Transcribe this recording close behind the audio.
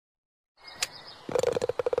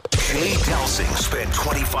Delsing spent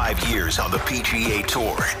 25 years on the PGA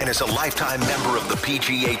Tour and is a lifetime member of the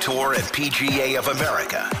PGA Tour and PGA of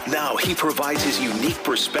America. Now he provides his unique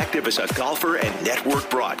perspective as a golfer and network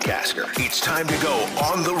broadcaster. It's time to go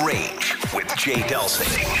on the range with Jay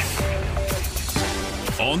Delsing.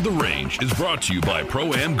 On the Range is brought to you by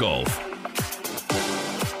Pro-Am Golf.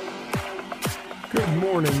 Good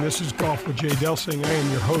morning. This is Golf with Jay Delsing. I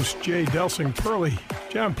am your host, Jay Delsing Pearly.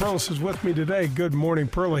 John Perlis is with me today. Good morning,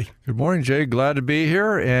 Pearly. Good morning, Jay. Glad to be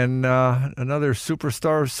here, and another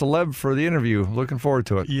superstar celeb for the interview. Looking forward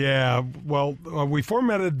to it. Yeah, well, we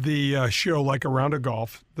formatted the show like a round of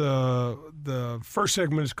golf. The first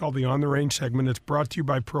segment is called the On the Range segment. It's brought to you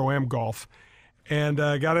by Pro-Am Golf. And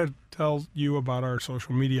I got to tell you about our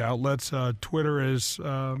social media outlets. Twitter is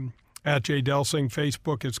at Jay Delsing.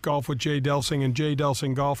 Facebook is Golf with Jay Delsing and Jay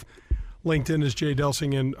Delsing Golf. LinkedIn is Jay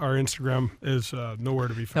Delsing, and our Instagram is nowhere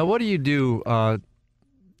to be found. Now, what do you do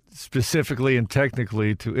specifically and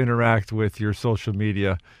technically to interact with your social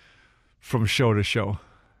media from show to show?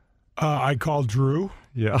 I call Drew.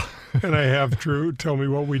 Yeah. And I have Drew tell me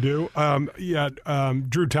what we do.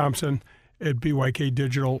 Drew Thompson at BYK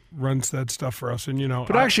Digital runs that stuff for us. And,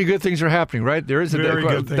 but actually good things are happening, right? There is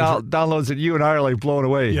downloads that you and I are like blown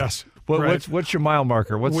away. Yes. What's your mile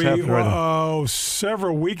marker? What's happening right now?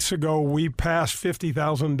 Several weeks ago, we passed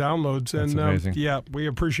 50,000 downloads. That's amazing. Yeah, we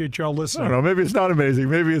appreciate y'all listening. I don't know. Maybe it's not amazing.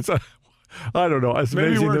 Maybe it's, I don't know. It's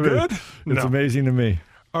maybe amazing we're to good? me. It's amazing to me.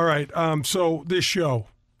 All right. So this show,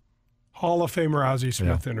 Hall of Famer Ozzie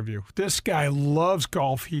Smith interview. This guy loves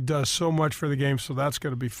golf. He does so much for the game, so that's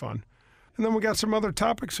going to be fun. And then we got some other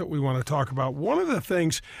topics that we want to talk about. One of the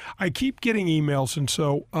things, I keep getting emails, and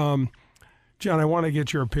so, John, I want to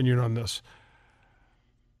get your opinion on this.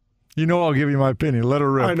 I'll give you my opinion. Let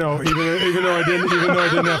her rip. I know, even though I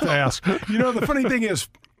didn't have to ask. The funny thing is,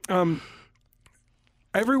 but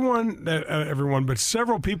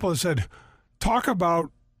several people have said, talk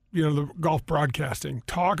about the golf broadcasting.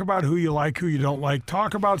 Talk about who you like, who you don't like.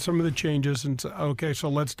 Talk about some of the changes. And so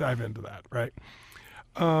let's dive into that, right?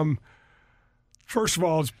 First of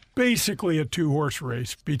all, it's basically a two-horse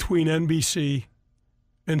race between NBC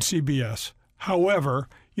and CBS. However,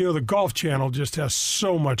 the Golf Channel just has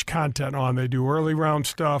so much content on. They do early round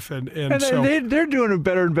stuff, and so they're doing a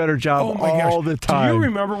better and better job all the time. Do you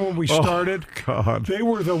remember when we started? Oh, God. They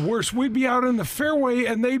were the worst. We'd be out in the fairway,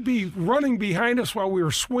 and they'd be running behind us while we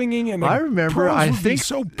were swinging, and I remember. I would think be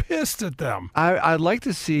so pissed at them. I'd like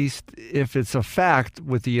to see if it's a fact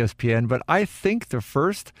with ESPN, but I think the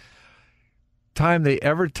first time they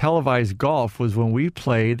ever televised golf was when we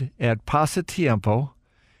played at Pasatiempo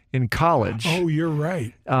in college. Oh, you're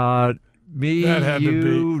right. Me, that had you.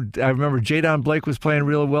 To be. I remember Jadon Blake was playing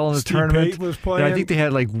really well in the Steve tournament. Pate was playing. And I think they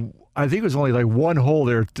had I think it was only one hole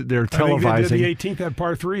they're televising. I think they did the 18th at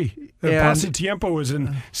par 3. Pasatiempo is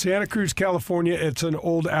in Santa Cruz, California. It's an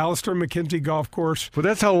old Alistair McKenzie golf course. But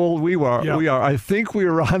that's how old we are. Yep. We are. I think we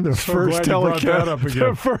were on the first telecast.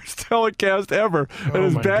 The first telecast ever. And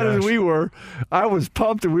as bad as we were, I was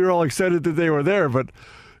pumped and we were all excited that they were there, but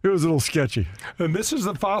it was a little sketchy. And this is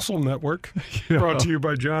the Fossil Network, brought to you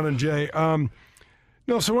by John and Jay.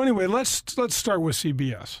 So anyway, let's start with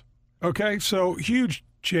CBS. Okay, so huge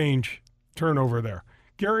turnover there.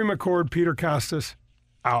 Gary McCord, Peter Costas,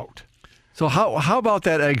 out. So how about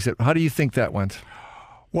that exit? How do you think that went?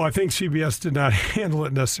 Well, I think CBS did not handle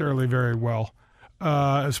it necessarily very well,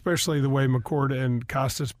 especially the way McCord and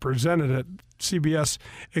Costas presented it. CBS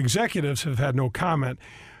executives have had no comment.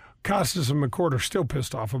 Costas and McCord are still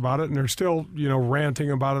pissed off about it, and they're still,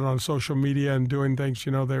 ranting about it on social media and doing things.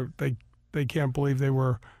 They can't believe they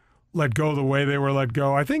were let go the way they were let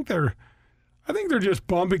go. I think they're just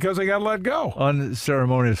bummed because they got let go.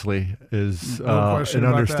 Unceremoniously is an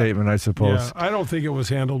understatement, I suppose. Yeah, I don't think it was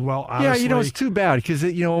handled well, honestly. Yeah, it's too bad because,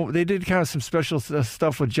 they did kind of some special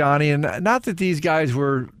stuff with Johnny. And not that these guys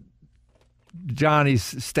were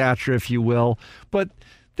Johnny's stature, if you will, but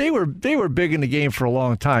they were big in the game for a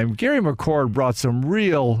long time. Gary McCord brought some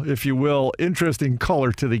real, if you will, interesting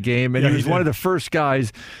color to the game. And he was one of the first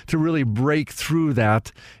guys to really break through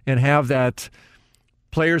that and have that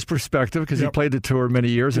player's perspective because he played the tour many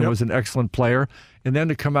years and was an excellent player. And then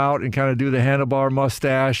to come out and kind of do the handlebar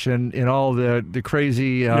mustache and all the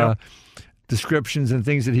crazy descriptions and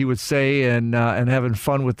things that he would say and having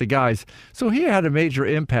fun with the guys. So he had a major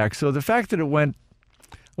impact. So the fact that it went,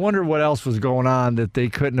 I wonder what else was going on that they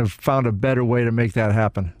couldn't have found a better way to make that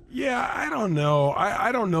happen. Yeah, I don't know.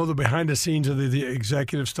 I don't know the behind the scenes of the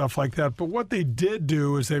executive stuff like that. But what they did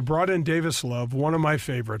do is they brought in Davis Love, one of my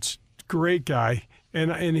favorites, great guy,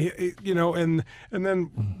 and he, and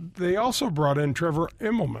then they also brought in Trevor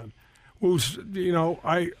Immelman, who's,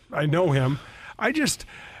 I know him. I just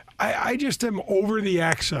am over the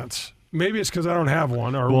accents. Maybe it's because I don't have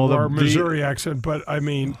one, or Missouri accent, but I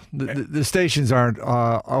mean... The stations aren't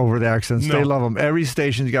over the accents. No. They love them. Every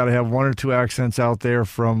station's got to have one or two accents out there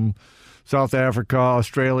from South Africa,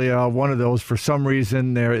 Australia, one of those. For some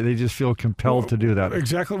reason, they just feel compelled to do that.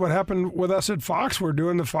 Exactly what happened with us at Fox. We're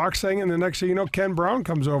doing the Fox thing, and the next thing you know, Ken Brown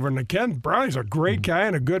comes over. And Ken Brown, he's a great guy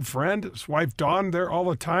and a good friend. His wife, Dawn, there all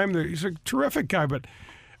the time. He's a terrific guy, but,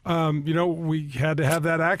 we had to have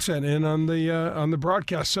that accent in on the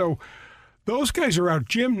broadcast. So those guys are out.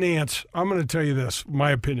 Jim Nantz, I'm going to tell you this,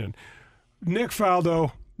 my opinion. Nick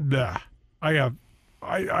Faldo, I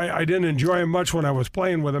didn't enjoy him much when I was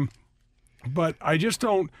playing with him. But I just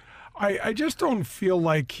don't feel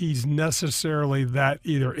like he's necessarily that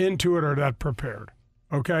either into it or that prepared.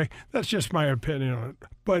 Okay? That's just my opinion on it.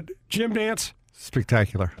 But Jim Nantz,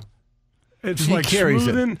 spectacular. It's he like carries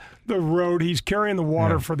smoothing the road. He's carrying the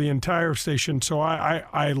water for the entire station. So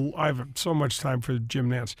I have so much time for Jim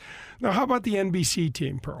Nantz. Now, how about the NBC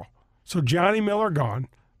team, Pearl? So Johnny Miller gone.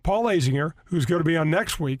 Paul Azinger, who's going to be on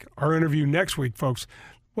next week, our interview next week, folks.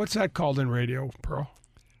 What's that called in radio, Pearl?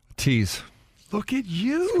 Tease. Look at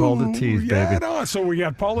you. It's called a tease, baby. No. So we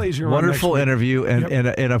got Paul Azinger on wonderful next interview and,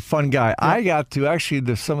 Yep. and a fun guy. Yep. I got to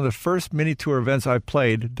actually some of the first mini tour events I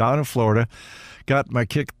played down in Florida. Got my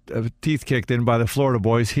teeth kicked in by the Florida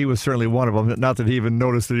boys. He was certainly one of them. Not that he even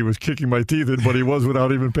noticed that he was kicking my teeth in, but he was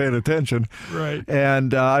without even paying attention. Right.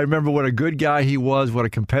 And I remember what a good guy he was, what a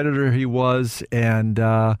competitor he was, and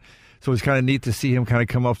so it was kind of neat to see him kind of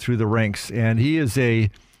come up through the ranks. And he is He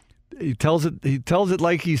tells it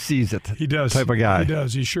like he sees it. He does. Type of guy. He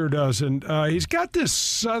does. He sure does. And he's got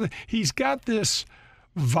this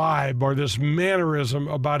vibe or this mannerism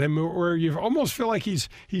about him where you almost feel like he's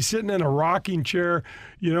sitting in a rocking chair,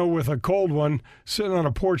 with a cold one, sitting on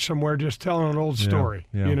a porch somewhere just telling an old story,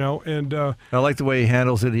 And I like the way he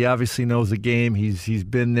handles it. He obviously knows the game. He's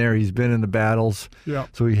been there. He's been in the battles. Yeah.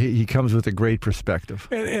 So he comes with a great perspective.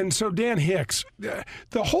 And so Dan Hicks,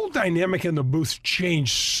 the whole dynamic in the booth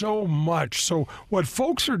changed so much. So what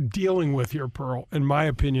folks are dealing with here, Pearl, in my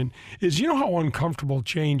opinion, is how uncomfortable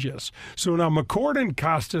change is. So now McCord and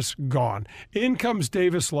Costas gone. In comes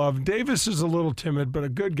Davis Love. Davis is a little timid, but a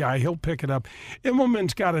good guy. He'll pick it up.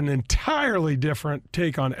 Immelman's got an entirely different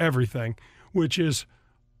take on everything, which is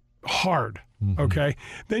hard. Okay.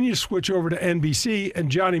 Then you switch over to NBC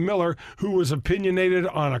and Johnny Miller, who was opinionated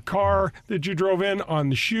on a car that you drove in, on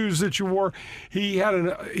the shoes that you wore. He had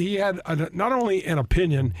not only an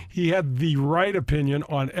opinion, he had the right opinion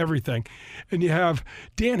on everything. And you have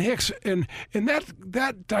Dan Hicks, and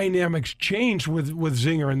that dynamic's changed with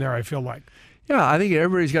Zinger in there, I feel like. Yeah, I think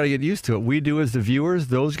everybody's got to get used to it. We do as the viewers.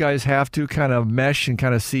 Those guys have to kind of mesh and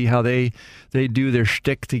kind of see how they do their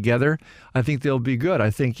shtick together. I think they'll be good.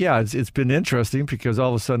 I think, it's been interesting because all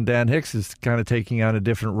of a sudden Dan Hicks is kind of taking on a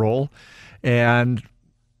different role. And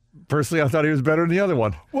personally, I thought he was better than the other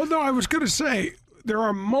one. Well, no, I was going to say, there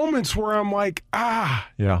are moments where I'm like,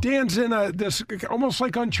 Dan's in this almost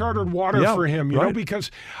like uncharted water for him, you know,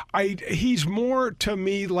 because he's more to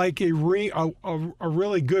me like a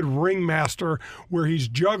really good ringmaster where he's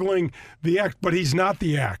juggling the act, but he's not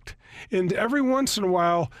the act. And every once in a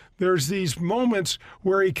while, there's these moments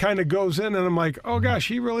where he kind of goes in, and I'm like, oh gosh,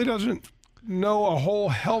 he really doesn't know a whole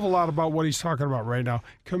hell of a lot about what he's talking about right now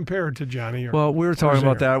compared to Johnny. Well, we were talking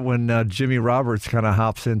about that when Jimmy Roberts kind of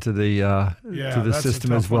hops into the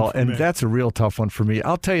system as well, and that's a real tough one for me.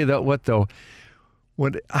 I'll tell you what though,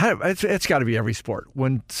 it's got to be every sport.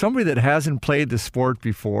 When somebody that hasn't played the sport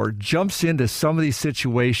before jumps into some of these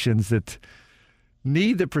situations that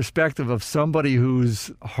need the perspective of somebody whose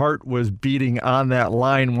heart was beating on that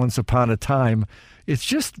line once upon a time, it's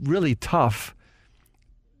just really tough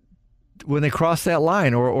when they cross that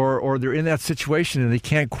line or they're in that situation and they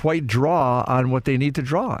can't quite draw on what they need to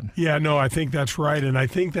draw on. Yeah, no, I think that's right, and I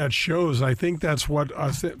think that shows. I think that's what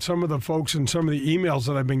some of the folks and some of the emails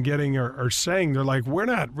that I've been getting are saying. They're like, we're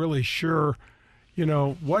not really sure,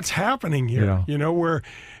 what's happening here, where...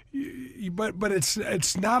 But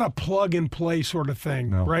it's not a plug-and-play sort of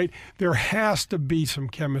thing, right? There has to be some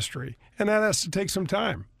chemistry, and that has to take some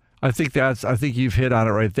time. I think you've hit on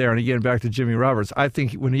it right there. And again, back to Jimmy Roberts, I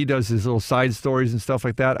think when he does his little side stories and stuff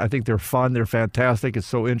like that, I think they're fun, they're fantastic. It's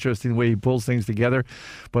so interesting the way he pulls things together.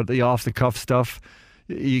 But the off-the-cuff stuff,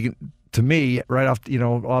 to me, right off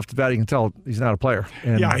the bat, you can tell he's not a player.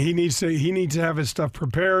 And he needs to have his stuff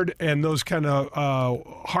prepared, and those kind of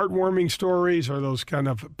heartwarming stories or those kind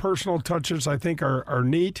of personal touches, I think, are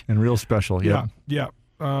neat and real special. Yeah.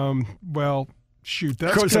 Well, Shoot,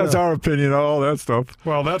 of course, that's our opinion on all that stuff.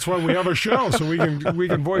 Well, that's why we have a show, so we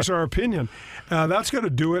can voice our opinion. That's going to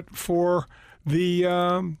do it for the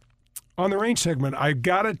On the Range segment. I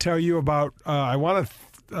got to tell you about. I want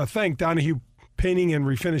to thank Donahue Painting and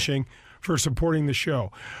Refinishing for supporting the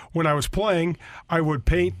show. When I was playing, I would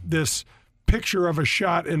paint this picture of a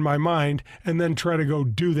shot in my mind and then try to go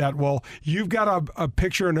do that. Well, you've got a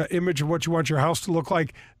picture and an image of what you want your house to look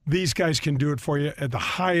like. These guys can do it for you at the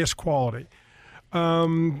highest quality.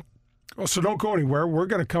 So don't go anywhere. We're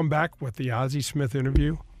going to come back with the Ozzie Smith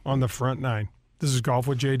interview on the Front Nine. This is Golf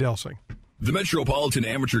with Jay Delsing. The Metropolitan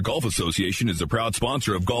Amateur Golf Association is a proud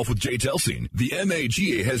sponsor of Golf with Jay Delsing. The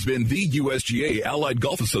MAGA has been the USGA Allied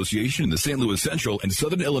Golf Association in the St. Louis Central and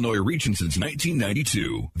Southern Illinois region since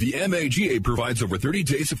 1992. The MAGA provides over 30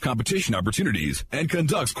 days of competition opportunities and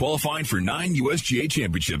conducts qualifying for 9 USGA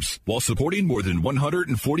championships while supporting more than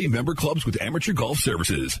 140 member clubs with amateur golf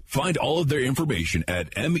services. Find all of their information at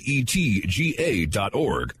metga.org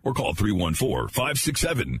or call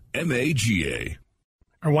 314-567-MAGA.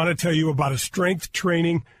 I want to tell you about a strength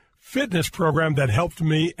training fitness program that helped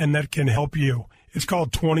me and that can help you. It's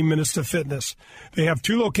called 20 Minutes to Fitness. They have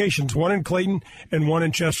 2 locations, one in Clayton and one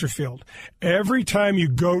in Chesterfield. Every time you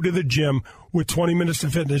go to the gym with 20 Minutes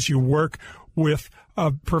to Fitness, you work with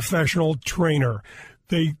a professional trainer.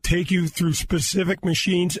 They take you through specific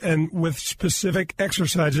machines and with specific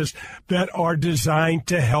exercises that are designed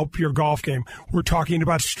to help your golf game. We're talking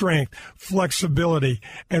about strength, flexibility,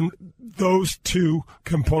 and those 2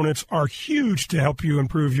 components are huge to help you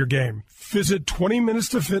improve your game. Visit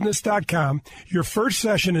 20minutestofitness.com. Your first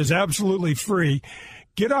session is absolutely free.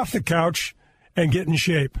 Get off the couch and get in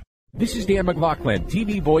shape. This is Dan McLaughlin,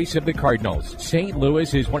 TV voice of the Cardinals. St.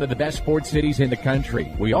 Louis is one of the best sports cities in the country.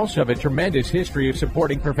 We also have a tremendous history of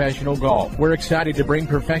supporting professional golf. We're excited to bring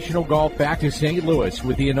professional golf back to St. Louis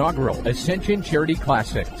with the inaugural Ascension Charity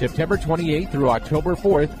Classic, September 28th through October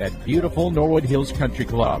 4th at beautiful Norwood Hills Country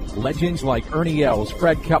Club. Legends like Ernie Els,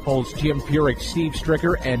 Fred Couples, Jim Furyk, Steve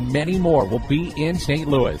Stricker, and many more will be in St.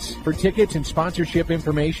 Louis. For tickets and sponsorship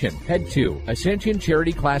information, head to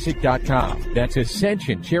AscensionCharityClassic.com. That's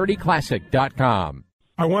AscensionCharityClassic.com.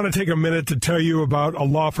 I want to take a minute to tell you about a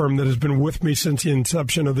law firm that has been with me since the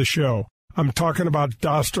inception of the show. I'm talking about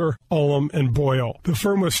Doster, Ullum, and Boyle. The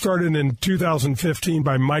firm was started in 2015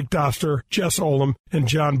 by Mike Doster, Jess Ullum, and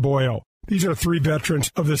John Boyle. These are 3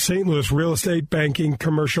 veterans of the St. Louis real estate, banking,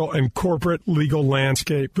 commercial, and corporate legal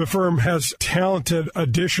landscape. The firm has talented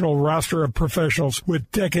additional roster of professionals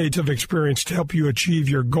with decades of experience to help you achieve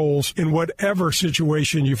your goals in whatever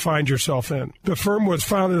situation you find yourself in. The firm was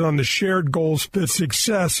founded on the shared goals that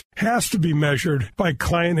success has to be measured by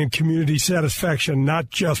client and community satisfaction,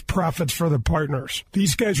 not just profits for the partners.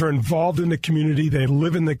 These guys are involved in the community, they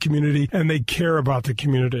live in the community, and they care about the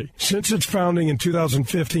community. Since its founding in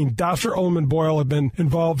 2015, Doster, Ullum, and Boyle have been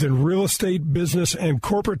involved in real estate, business, and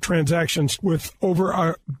corporate transactions with over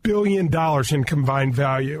 $1 billion in combined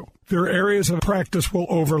value. Their areas of practice will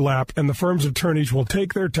overlap, and the firm's attorneys will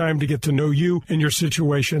take their time to get to know you and your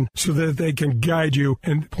situation so that they can guide you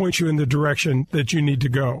and point you in the direction that you need to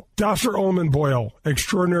go. Doster, Ullum, and Boyle,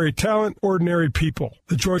 extraordinary talent, ordinary people.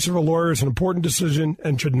 The choice of a lawyer is an important decision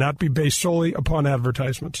and should not be based solely upon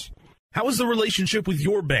advertisements. How is the relationship with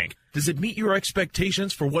your bank? Does it meet your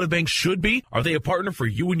expectations for what a bank should be? Are they a partner for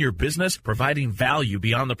you and your business, providing value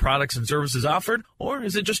beyond the products and services offered? Or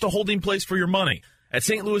is it just a holding place for your money? At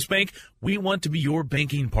St. Louis Bank, we want to be your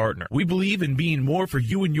banking partner. We believe in being more for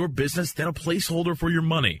you and your business than a placeholder for your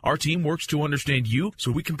money. Our team works to understand you so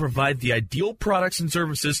we can provide the ideal products and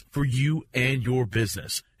services for you and your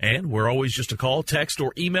business. And we're always just a call, text,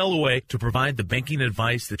 or email away to provide the banking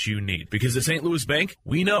advice that you need. Because at St. Louis Bank,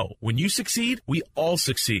 we know when you succeed, we all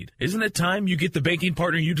succeed. Isn't it time you get the banking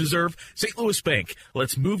partner you deserve? St. Louis Bank,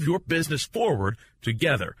 let's move your business forward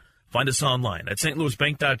together. Find us online at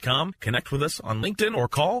stlouisbank.com, connect with us on LinkedIn, or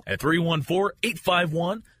call at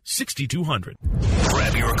 314-851-6200.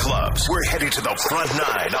 Grab your clubs. We're headed to the Front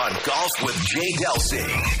Nine on Golf with Jay Delsing.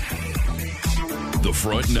 The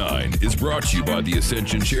Front Nine is brought to you by the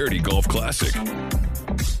Ascension Charity Golf Classic.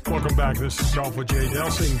 Welcome back. This is Golf with Jay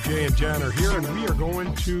Delsing. Jay and John are here, and we are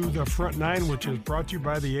going to the Front Nine, which is brought to you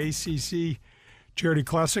by the ACC Charity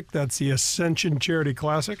Classic. That's the Ascension Charity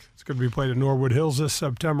Classic. It's going to be played at Norwood Hills this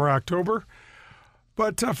September, October.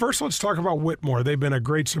 But first, let's talk about Whitmore. They've been a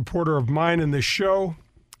great supporter of mine in this show.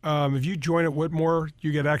 If you join at Whitmore,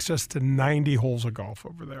 you get access to 90 holes of golf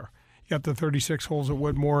over there. You got the 36 holes at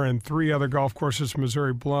Whitmore and 3 other golf courses,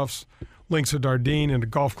 Missouri Bluffs, Links of Dardenne, and the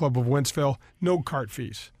Golf Club of Wentzville. No cart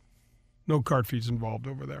fees. No cart fees involved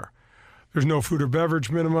over there. There's no food or beverage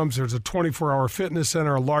minimums. There's a 24-hour fitness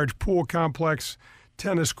center, a large pool complex,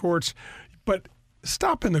 tennis courts. But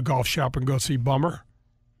stop in the golf shop and go see Bummer.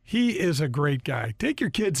 He is a great guy. Take your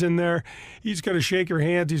kids in there. He's going to shake your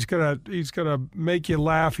hands. He's going to make you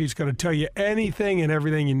laugh. He's going to tell you anything and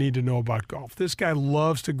everything you need to know about golf. This guy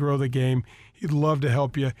loves to grow the game. He'd love to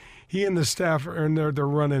help you. He and the staff are in there. They're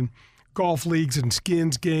running golf leagues and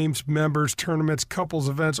skins games, members, tournaments, couples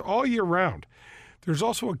events all year round. There's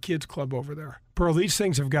also a kids club over there. Pearl, these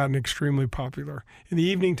things have gotten extremely popular. In the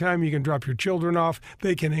evening time, you can drop your children off.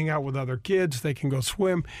 They can hang out with other kids. They can go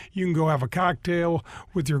swim. You can go have a cocktail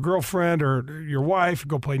with your girlfriend or your wife,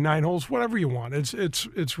 go play 9 holes, whatever you want.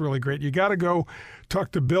 It's really great. You got to go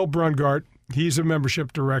talk to Bill Brungart. He's a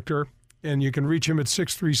membership director, and you can reach him at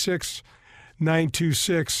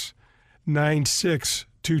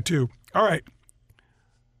 636-926-9622. All right.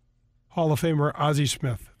 Hall of Famer Ozzie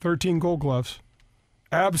Smith, 13 Gold Gloves.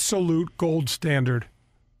 Absolute gold standard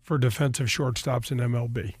for defensive shortstops in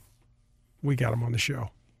MLB. We got him on the show.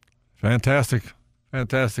 Fantastic.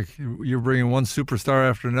 You're bringing one superstar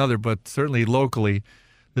after another, but certainly locally,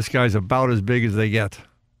 this guy's about as big as they get.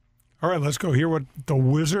 All right, let's go hear what the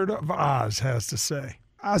Wizard of Oz has to say.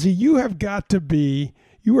 Ozzie, you are going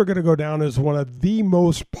to go down as one of the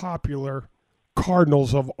most popular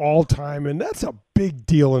Cardinals of all time, and that's a big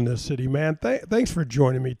deal in this city, man. Thanks for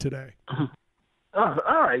joining me today. All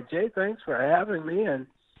right, Jay, thanks for having me. And,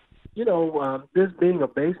 this being a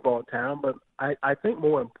baseball town, but I think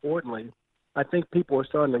more importantly, I think people are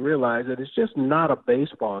starting to realize that it's just not a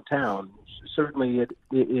baseball town. Certainly it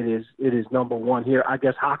is number one here. I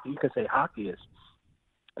guess hockey, you could say hockey is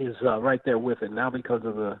right there with it now because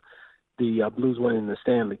of the Blues winning the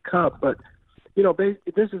Stanley Cup. But,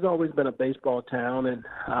 this has always been a baseball town, and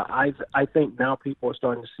I think now people are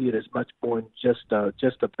starting to see it as much more than just a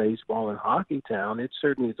baseball and hockey town. It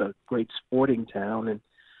certainly is a great sporting town, and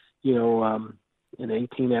in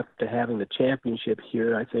 18 after having the championship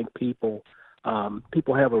here, I think people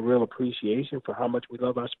have a real appreciation for how much we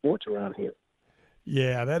love our sports around here.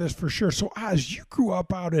 Yeah, that is for sure. So, Oz, you grew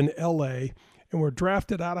up out in L.A. and were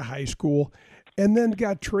drafted out of high school, and then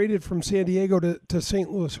got traded from San Diego to St.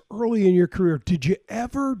 Louis early in your career. Did you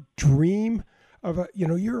ever dream of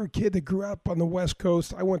you're a kid that grew up on the West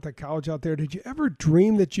Coast. I went to college out there. Did you ever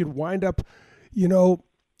dream that you'd wind up,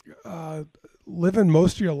 living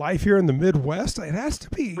most of your life here in the Midwest? It has to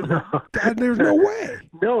be. God, there's no way.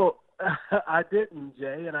 No, I didn't,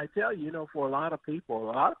 Jay. And I tell you, for a lot of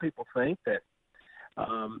people think that,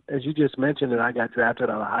 as you just mentioned, that I got drafted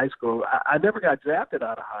out of high school. I never got drafted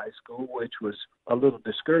out of high school, which was a little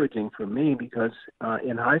discouraging for me because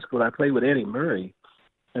in high school I played with Eddie Murray.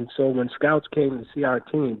 And so when scouts came to see our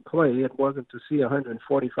team play, it wasn't to see a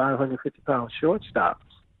 145, 150-pound shortstop.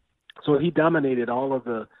 So he dominated all of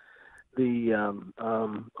the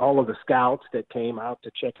scouts that came out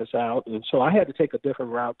to check us out. And so I had to take a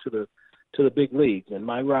different route to the big leagues. And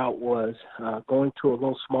my route was going to a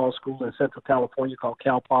little small school in Central California called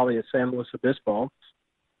Cal Poly at San Luis Obispo,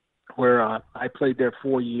 where I played there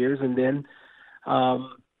 4 years. And then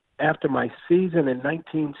after my season in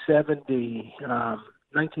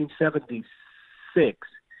 1976,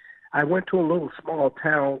 I went to a little small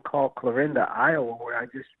town called Clarinda, Iowa, where I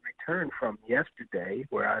just returned from yesterday,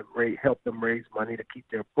 where I helped them raise money to keep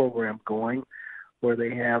their program going, where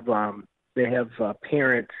they have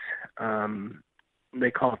parents,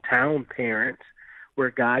 they call town parents, where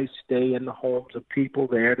guys stay in the homes of people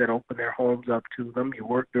there that open their homes up to them. You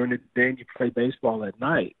work during the day and you play baseball at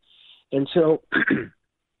night. And so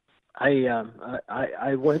I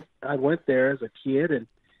went there as a kid, and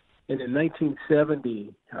in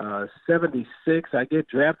 1976, I get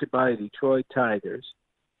drafted by the Detroit Tigers.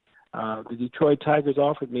 The Detroit Tigers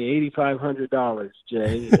offered me $8,500,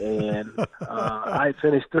 Jay, and I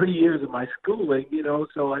finished 3 years of my schooling,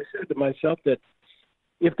 so I said to myself that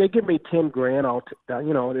if they give me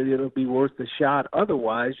 $10,000, it'll be worth the shot.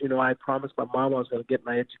 Otherwise, I promised my mom I was going to get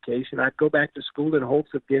my education. I'd go back to school in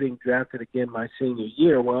hopes of getting drafted again my senior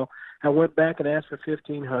year. Well, I went back and asked for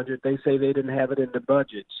 $1,500. They say they didn't have it in the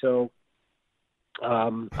budget. So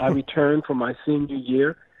I returned for my senior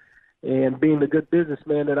year. And being the good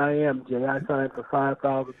businessman that I am, Jay, I signed for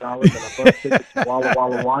 $5,000 and a bus ticket to Walla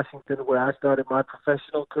Walla, Washington, where I started my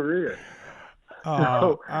professional career.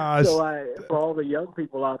 For all the young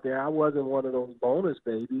people out there, I wasn't one of those bonus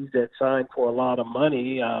babies that signed for a lot of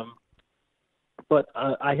money. But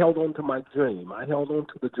I held on to my dream. I held on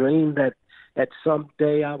to the dream that at some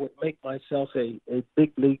day I would make myself a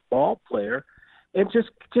big league ball player, and just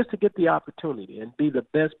to get the opportunity and be the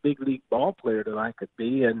best big league ball player that I could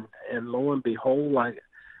be. And lo and behold,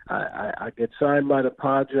 I get signed by the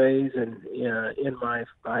Padres, and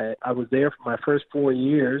I was there for my first 4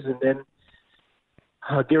 years, and then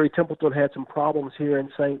Gary Templeton had some problems here in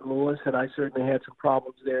St. Louis, and I certainly had some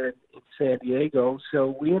problems there in San Diego.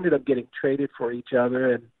 So we ended up getting traded for each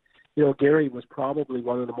other, and Gary was probably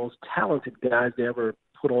one of the most talented guys to ever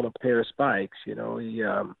put on a pair of spikes. He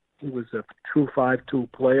was a true 5-tool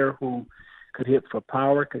player who could hit for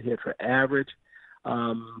power, could hit for average.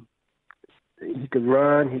 He could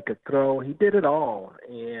run, he could throw, he did it all,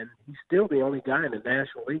 and he's still the only guy in the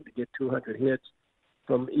National League to get 200 hits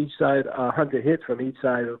from each side, 100 hits from each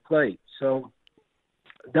side of the plate. So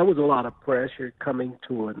that was a lot of pressure coming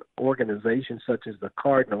to an organization such as the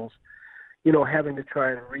Cardinals, having to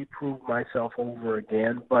try and reprove myself over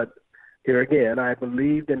again. But here again, I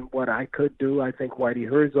believed in what I could do. I think Whitey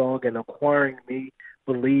Herzog, in acquiring me,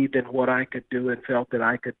 believed in what I could do and felt that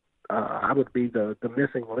I would be the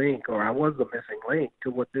missing link, or I was the missing link to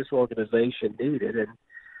what this organization needed. And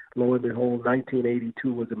lo and behold,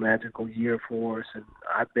 1982 was a magical year for us, and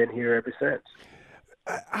I've been here ever since.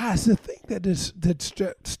 The thing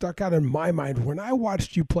that stuck out in my mind when I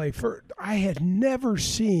watched you play, I had never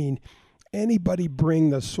seen anybody bring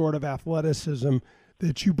the sort of athleticism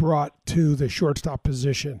that you brought to the shortstop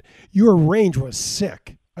position. Your range was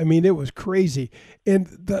sick. I mean, it was crazy. And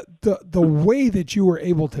the way that you were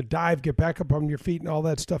able to dive, get back up on your feet and all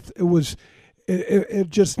that stuff, it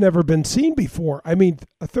just never been seen before. I mean,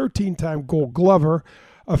 a 13-time Gold Glover,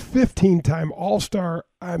 a 15-time All-Star.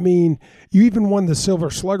 I mean, you even won the Silver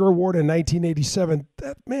Slugger Award in 1987.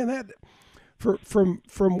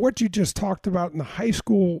 From what you just talked about in the high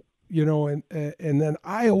school, and then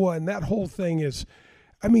Iowa, and that whole thing is,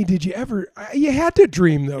 I mean, did you ever, you had to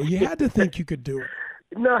dream though. You had to think you could do it.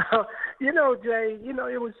 No, Jay,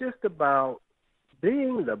 it was just about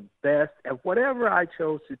being the best at whatever I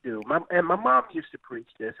chose to do. My mom used to preach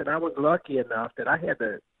this, and I was lucky enough that I had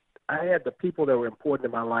the people that were important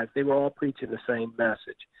in my life. They were all preaching the same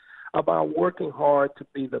message about working hard to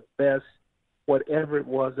be the best, whatever it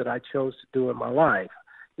was that I chose to do in my life.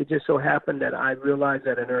 It just so happened that I realized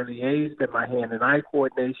at an early age that my hand-and-eye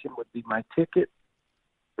coordination would be my ticket.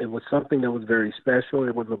 It was something that was very special.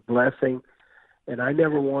 It was a blessing. And I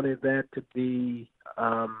never wanted that to be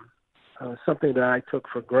something that I took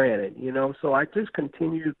for granted, So I just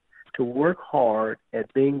continued to work hard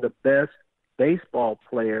at being the best baseball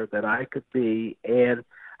player that I could be, and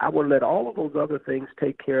I would let all of those other things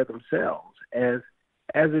take care of themselves, as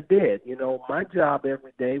it did. My job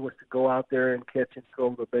every day was to go out there and catch and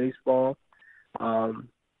throw the baseball,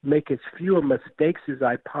 make as few mistakes as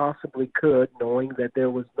I possibly could, knowing that there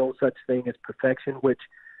was no such thing as perfection, which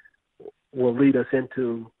will lead us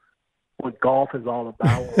into what golf is all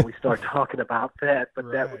about when we start talking about that. But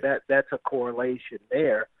right. That's a correlation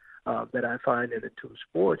there that I find in the two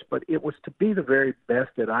sports. But it was to be the very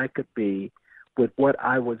best that I could be with what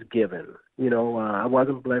I was given. I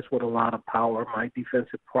wasn't blessed with a lot of power. My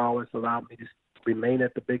defensive prowess allowed me to remain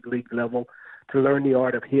at the big league level, to learn the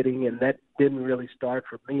art of hitting, and that didn't really start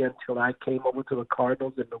for me until I came over to the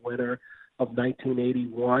Cardinals in the winter of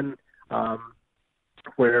 1981.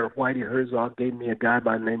 Where Whitey Herzog gave me a guy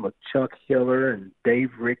by the name of Chuck Hiller and Dave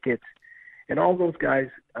Ricketts, and all those guys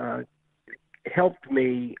helped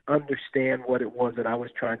me understand what it was that I was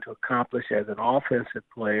trying to accomplish as an offensive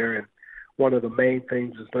player. And one of the main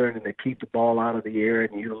things was learning to keep the ball out of the air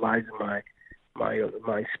and utilizing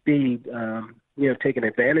my speed, taking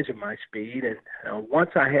advantage of my speed. And once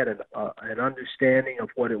I had an understanding of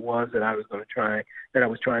what it was that I was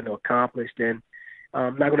trying to accomplish, then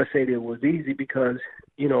I'm not going to say that it was easy, because,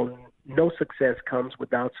 no success comes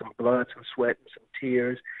without some blood, some sweat, and some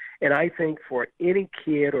tears. And I think for any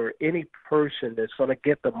kid or any person that's going to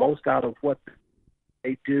get the most out of what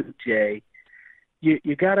they do, Jay,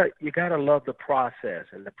 you gotta love the process,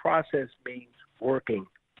 and the process means working.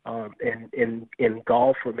 And in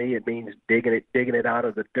golf, for me, it means digging it out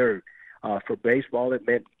of the dirt. For baseball, it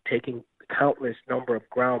meant taking countless number of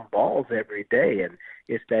ground balls every day, and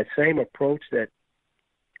it's that same approach that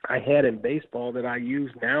I had in baseball that I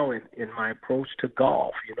use now in my approach to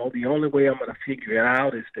golf. The only way I'm going to figure it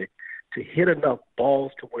out is to hit enough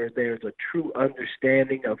balls to where there's a true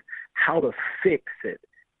understanding of how to fix it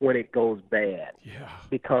when it goes bad. Yeah.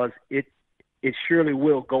 Because it surely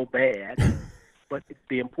will go bad. But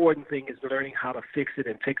the important thing is learning how to fix it,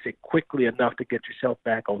 and fix it quickly enough to get yourself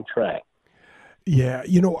back on track. Yeah,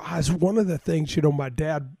 as one of the things, my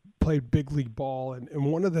dad played big league ball,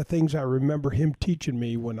 and one of the things I remember him teaching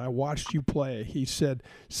me when I watched you play, he said,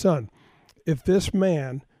 son, if this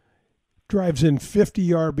man drives in 50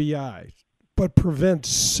 RBIs but prevents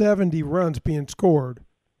 70 runs being scored,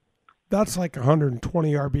 that's like a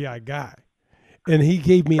 120 RBI guy. And he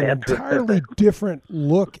gave me an entirely different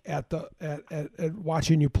look at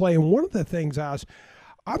watching you play. And one of the things, Oz,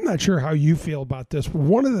 I'm not sure how you feel about this, but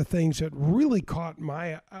one of the things that really caught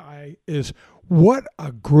my eye is what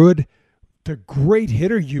a great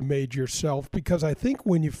hitter you made yourself. Because I think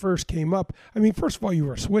when you first came up, I mean, first of all, you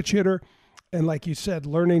were a switch hitter, and like you said,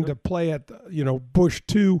 learning to play at Bush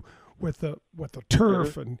 2 with the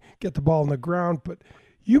turf and get the ball on the ground, but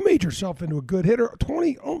you made yourself into a good hitter.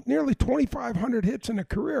 Nearly 2,500 hits in a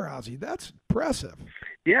career, Ozzie. That's impressive.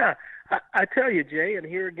 Yeah, I tell you, Jay, and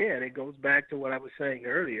here again, it goes back to what I was saying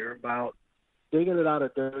earlier about digging it out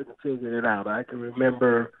of dirt and figuring it out. I can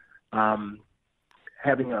remember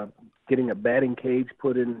getting a batting cage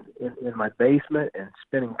put in my basement and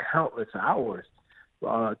spending countless hours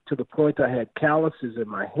to the point I had calluses in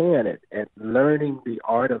my hand at learning the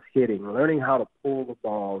art of hitting, learning how to pull the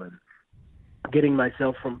ball, and getting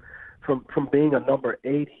myself from being a number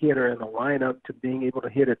 8 hitter in the lineup to being able to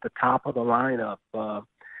hit at the top of the lineup. That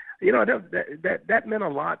meant a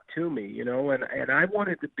lot to me, and I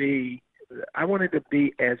wanted to be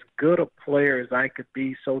as good a player as I could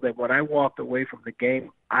be, so that when I walked away from the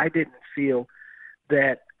game, I didn't feel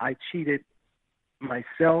that I cheated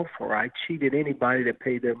myself or I cheated anybody that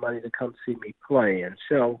paid their money to come see me play. And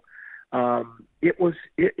so it was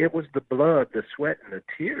the blood, the sweat, and the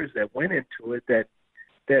tears that went into it that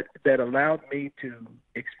allowed me to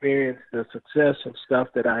experience the success and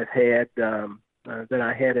stuff that I've had in a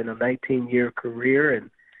 19-year career,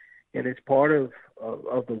 and it's part of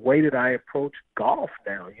the way that I approach golf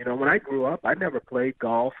now. When I grew up, I never played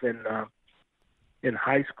golf in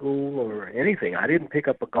high school or anything. I didn't pick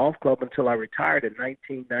up a golf club until I retired in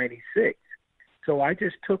 1996. So I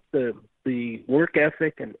just took the work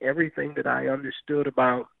ethic and everything that I understood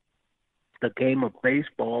about the game of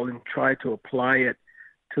baseball and tried to apply it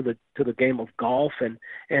to the game of golf. And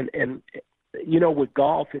with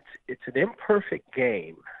golf, it's an imperfect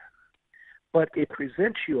game, but it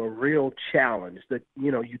presents you a real challenge that,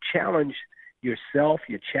 you challenge yourself,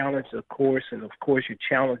 you challenge the course, and of course you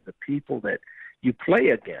challenge the people that you play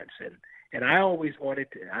against. And I always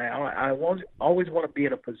wanted to, I always want to be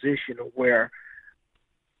in a position where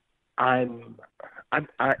I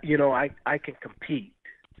can compete.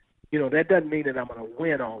 That doesn't mean that I'm going to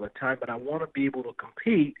win all the time, but I want to be able to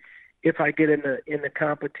compete if I get in the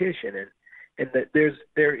competition. And that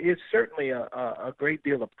there is certainly a great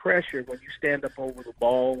deal of pressure when you stand up over the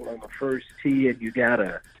ball on the first tee, and you got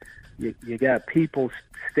people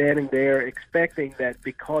standing there expecting that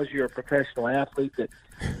because you're a professional athlete that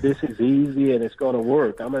this is easy and it's going to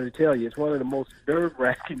work. I'm going to tell you, it's one of the most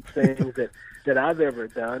nerve-wracking things that I've ever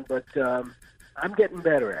done, but I'm getting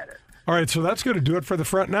better at it. All right, so that's going to do it for the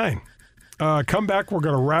front nine. Come back. We're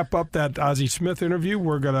going to wrap up that Ozzie Smith interview.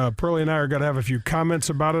 Pearlie and I are going to have a few comments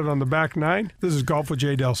about it on the back nine. This is Golf with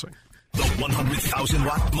Jay Delsing. The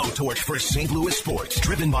 100,000-watt blowtorch for St. Louis sports,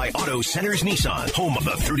 driven by Auto Centers Nissan, home of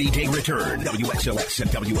the 30-day return. WXOX and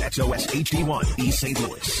WXOS HD1, East St.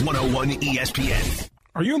 Louis, 101 ESPN.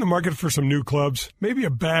 Are you in the market for some new clubs, maybe a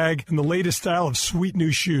bag, and the latest style of sweet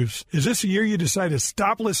new shoes? Is this a year you decide to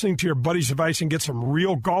stop listening to your buddy's advice and get some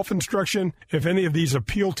real golf instruction? If any of these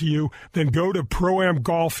appeal to you, then go to Pro-Am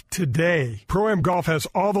Golf today. Pro-Am Golf has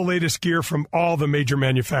all the latest gear from all the major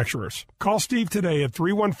manufacturers. Call Steve today at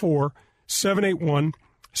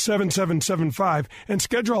 314-781-7775 and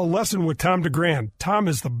schedule a lesson with Tom DeGrand. Tom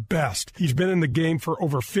is the best. He's been in the game for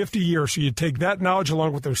over 50 years, so you take that knowledge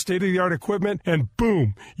along with their state-of-the-art equipment, and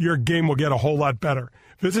boom, your game will get a whole lot better.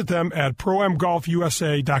 Visit them at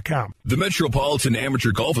ProAmGolfUSA.com. The Metropolitan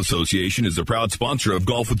Amateur Golf Association is a proud sponsor of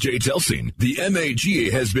Golf with Jay Delsing. The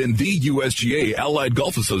MAGA has been the USGA Allied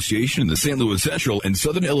Golf Association in the St. Louis Central and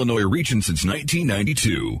Southern Illinois region since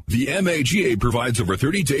 1992. The MAGA provides over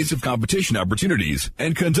 30 days of competition opportunities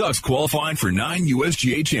and conducts qualifying for 9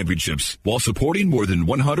 USGA championships while supporting more than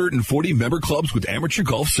 140 member clubs with amateur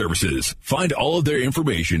golf services. Find all of their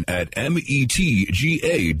information at metga.org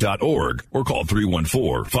or call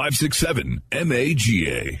 314-567-MAGA.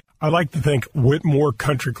 I'd like to thank Whitmore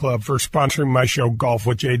Country Club for sponsoring my show Golf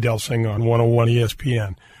with Jay Delsing on 101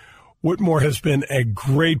 ESPN. Whitmore has been a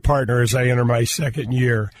great partner as I enter my second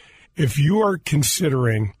year. If you are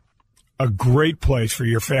considering a great place for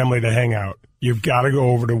your family to hang out, you've got to go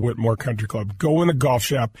over to Whitmore Country Club. Go in the golf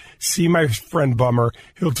shop, see my friend Bummer.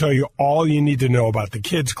 He'll tell you all you need to know about the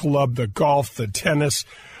kids club, the golf, the tennis.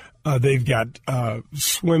 They've got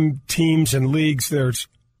swim teams and leagues. There's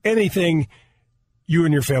anything you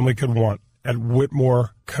and your family could want at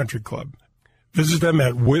Whitmore Country Club. Visit them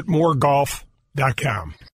at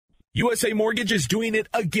whitmoregolf.com. USA Mortgage is doing it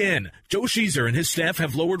again. Joe Sheezer and his staff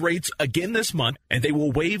have lowered rates again this month, and they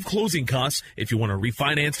will waive closing costs if you want to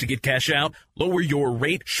refinance to get cash out, lower your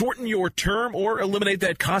rate, shorten your term, or eliminate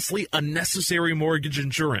that costly, unnecessary mortgage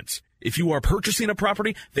insurance. If you are purchasing a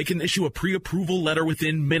property, they can issue a pre-approval letter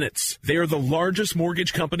within minutes. They are the largest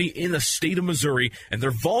mortgage company in the state of Missouri, and their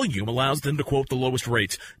volume allows them to quote the lowest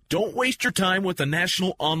rates. Don't waste your time with the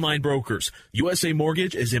national online brokers. USA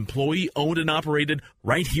Mortgage is employee-owned and operated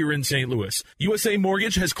right here in St. Louis. USA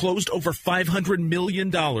Mortgage has closed over $500 million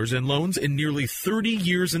in loans in nearly 30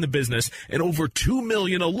 years in the business and over $2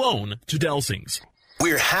 million alone to Delsing's.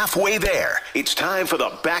 We're halfway there. It's time for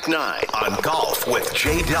the Back Nine on Golf with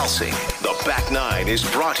Jay Delsing. The Back Nine is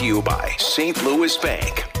brought to you by St. Louis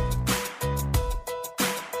Bank.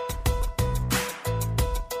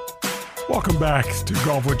 Welcome back to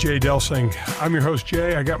Golf with Jay Delsing. I'm your host,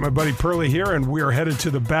 Jay. I got my buddy Pearly here, and we are headed to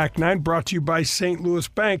the Back Nine, brought to you by St. Louis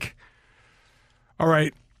Bank. All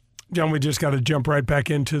right, John, we just got to jump right back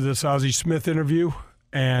into this Ozzie Smith interview,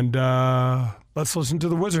 and let's listen to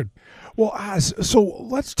the Wizard. Well, so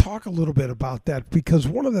let's talk a little bit about that, because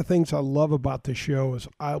one of the things I love about the show is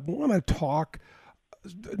I want to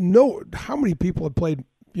know how many people have played,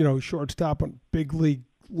 shortstop on big league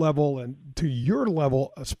level, and to your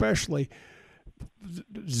level especially,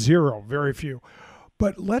 zero, very few.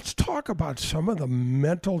 But let's talk about some of the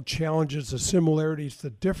mental challenges, the similarities, the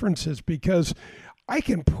differences, because I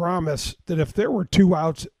can promise that if there were 2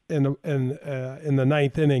 outs in the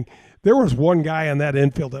ninth inning, there was one guy on that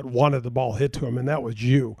infield that wanted the ball hit to him, and that was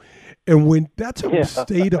you. And that's a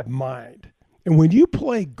state of mind. And when you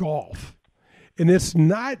play golf, and it's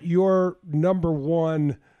not your number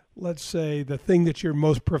one, let's say, the thing that you're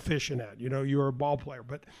most proficient at, you're a ball player,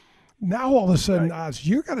 but now all of a sudden, Oz,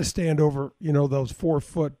 you got to stand over, those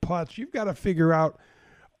 4-foot putts. You've got to figure out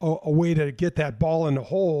a way to get that ball in the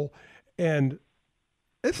hole, and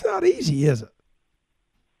it's not easy, is it?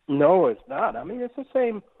 No, it's not. I mean, it's the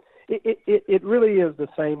same. It really is the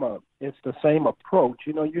same. It's the same approach.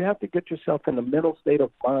 You have to get yourself in the mental state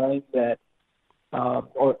of mind that,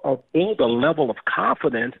 or build a level of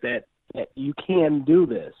confidence that you can do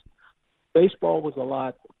this. Baseball was a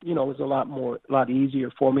lot easier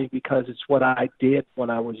for me because it's what I did when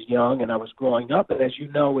I was young and I was growing up. And as you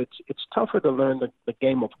know, it's tougher to learn the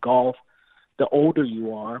game of golf the older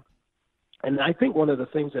you are. And I think one of the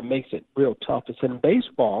things that makes it real tough is in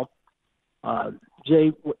baseball,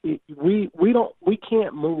 Jay, we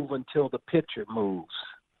can't move until the pitcher moves.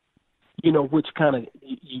 Which kind of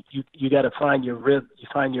you got to find your rhythm. You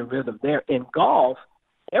find your rhythm there. In golf,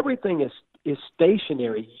 everything is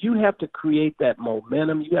stationary. You have to create that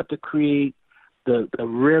momentum. You have to create the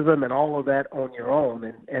rhythm and all of that on your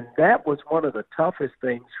own. And that was one of the toughest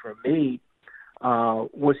things for me.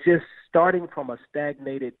 Was just starting from a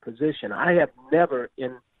stagnated position. I have never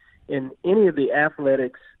in any of the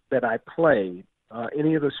athletics that I played,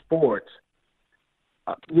 any of the sports,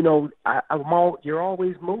 you're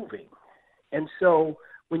always moving. And so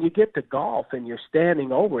when you get to golf and you're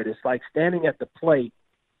standing over it, it's like standing at the plate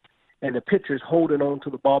and the pitcher's holding on to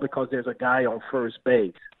the ball because there's a guy on first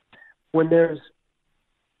base. When it's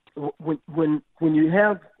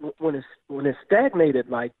stagnated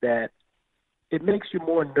like that, it makes you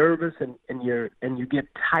more nervous and you get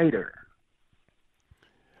tighter.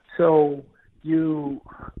 So you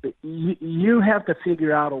have to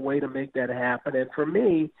figure out a way to make that happen. And for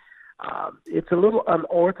me, it's a little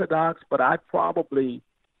unorthodox, but I probably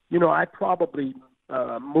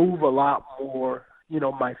move a lot more,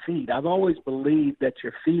 my feet. I've always believed that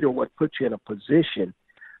your feet are what puts you in a position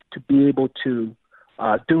to be able to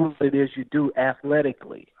do what it is you do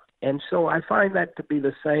athletically. And so I find that to be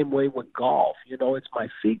the same way with golf. It's my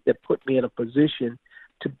feet that put me in a position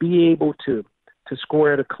to be able to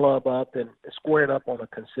square the club up and square it up on a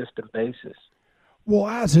consistent basis. Well,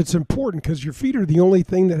 as it's important because your feet are the only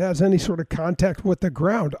thing that has any sort of contact with the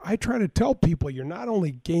ground. I try to tell people you're not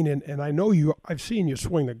only gaining, and I know I've seen you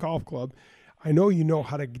swing the golf club. I know you know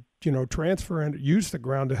how to, transfer and use the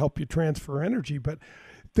ground to help you transfer energy, but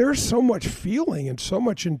there's so much feeling and so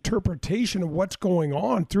much interpretation of what's going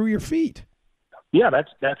on through your feet. Yeah,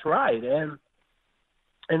 that's right.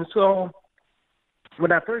 And so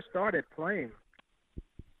when I first started playing,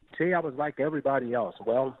 I was like everybody else.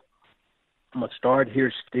 Well, I'm gonna start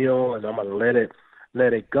here still, and I'm gonna let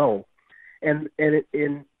it go. And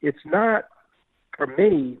it's not, for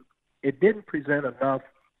me, it didn't present enough.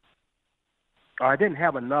 I didn't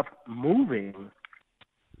have enough moving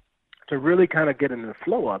to really kind of get in the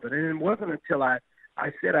flow of it. And it wasn't until I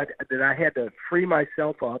said that I had to free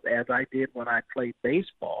myself up, as I did when I played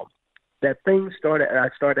baseball, that I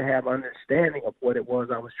started to have understanding of what it was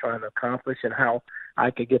I was trying to accomplish and how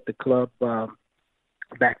I could get the club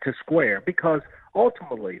back to square. Because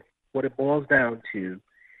ultimately, what it boils down to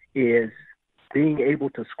is being able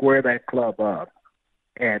to square that club up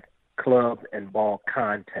at club and ball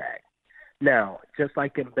contact. Now, just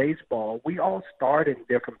like in baseball, we all start in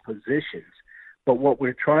different positions, but what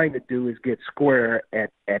we're trying to do is get square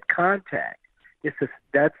at contact.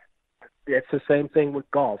 That's the same thing with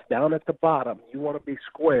golf. Down at the bottom, you want to be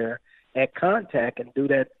square at contact and do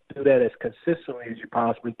that as consistently as you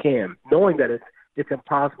possibly can, knowing that it's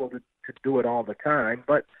impossible to do it all the time,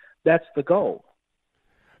 but that's the goal.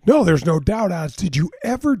 No, there's no doubt, Oz. Did you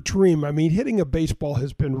ever dream? I mean, hitting a baseball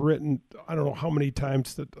has been written, I don't know how many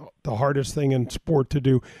times, that the hardest thing in sport to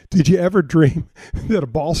do. Did you ever dream that a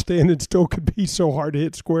ball standing still could be so hard to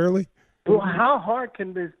hit squarely? Well, how hard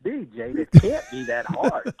can this be, Jay? It can't be that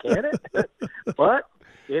hard, can it? But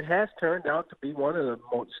it has turned out to be one of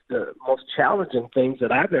the most challenging things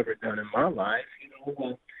that I've ever done in my life.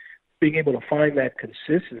 Being able to find that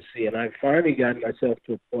consistency, and I've finally gotten myself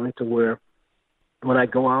to a point to where when I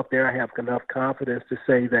go out there, I have enough confidence to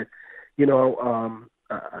say that,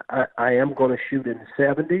 I am going to shoot in the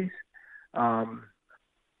 70s.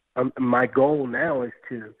 My goal now is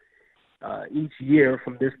to each year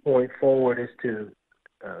from this point forward is to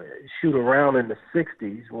shoot around in the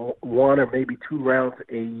 60s, one or maybe 2 rounds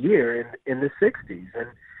a year in the 60s. And,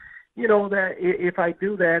 that if I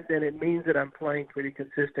do that, then it means that I'm playing pretty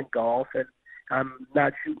consistent golf and I'm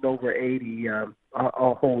not shooting over 80 a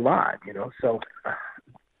whole lot, So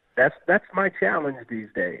that's my challenge these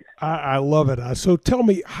days. I love it. So tell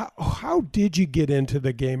me, how did you get into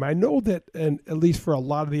the game? I know that, and at least for a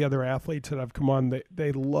lot of the other athletes that have come on,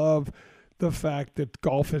 they love the fact that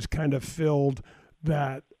golf has kind of filled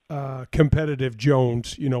that competitive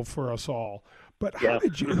Jones, for us all. But how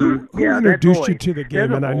did you? Who introduced you to the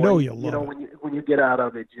game? And I know you love it. When you get out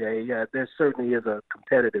of it, Jay, there certainly is a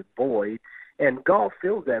competitive void, and golf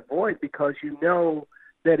fills that void because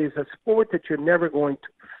that is a sport that you're never going to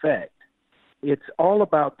perfect. It's all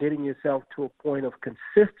about getting yourself to a point of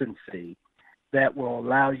consistency that will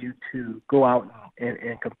allow you to go out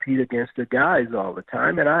and compete against the guys all the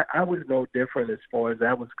time. And I was no different as far as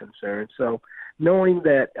that was concerned. So knowing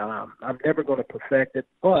that I'm never going to perfect it,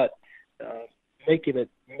 but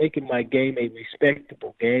making my game a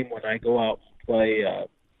respectable game when I go out and play,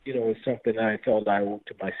 is something I felt I owed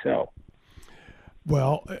to myself.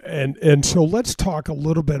 Well, and so let's talk a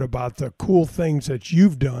little bit about the cool things that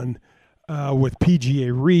you've done with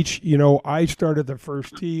PGA Reach. I started the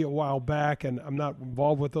First Tee a while back, and I'm not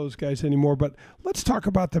involved with those guys anymore. But let's talk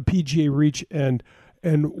about the PGA Reach and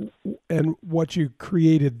what you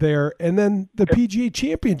created there. And then the PGA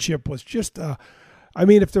Championship was just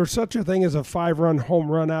if there's such a thing as a 5-run home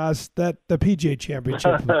run, Oz, that the PGA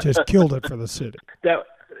Championship just killed it for the city. That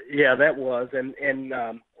was. And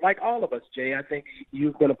like all of us, Jay, I think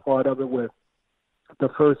you've been a part of it with the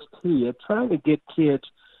First Tee, of trying to get kids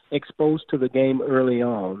exposed to the game early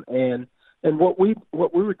on. And what we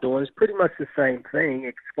were doing is pretty much the same thing,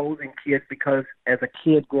 exposing kids, because as a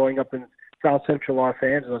kid growing up in South Central Los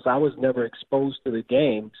Angeles, I was never exposed to the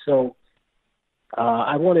game. So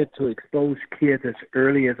I wanted to expose kids as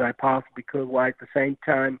early as I possibly could, while at the same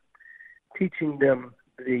time teaching them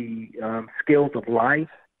the skills of life,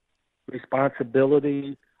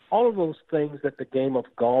 responsibility, all of those things that the game of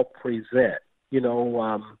golf present.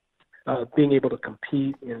 Being able to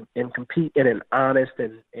compete and compete in an honest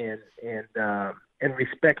and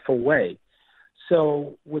respectful way.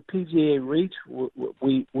 So with PGA Reach,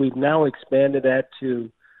 we've now expanded that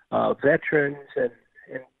to veterans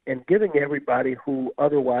and giving everybody who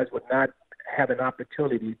otherwise would not have an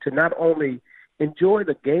opportunity to not only enjoy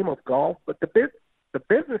the game of golf, but the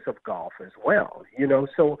business of golf as well.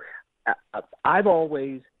 So I've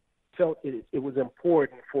always felt it was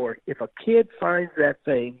important for, if a kid finds that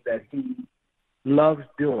thing that he loves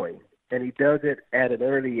doing and he does it at an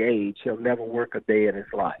early age, he'll never work a day in his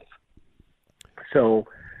life. So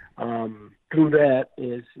through that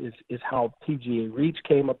is how PGA Reach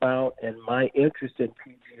came about, and my interest in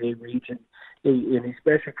PGA Reach, and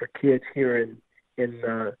especially for kids here in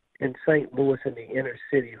St. Louis, in the inner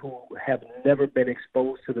city, who have never been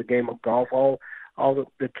exposed to the game of golf. All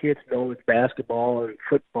the kids know is basketball and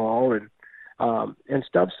football and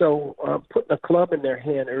stuff. So putting a club in their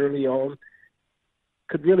hand early on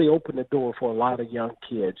could really open the door for a lot of young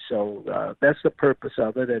kids. So that's the purpose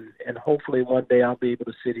of it, and hopefully one day I'll be able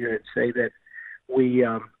to sit here and say that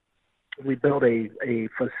we built a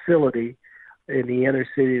facility in the inner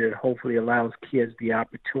city that hopefully allows kids the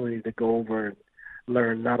opportunity to go over and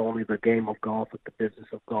learn not only the game of golf, but the business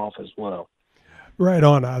of golf as well. Right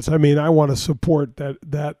on, Oz. I mean, I want to support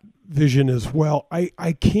that vision as well.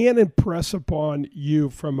 I can't impress upon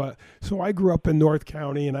you so I grew up in North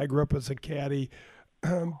County and I grew up as a caddy,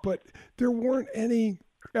 but there weren't any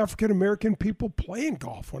African-American people playing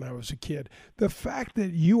golf when I was a kid. The fact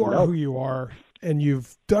that you are who you are and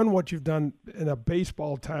you've done what you've done in a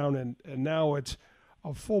baseball town and now it's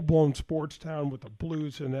a full-blown sports town with the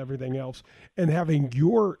Blues and everything else, and having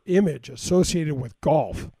your image associated with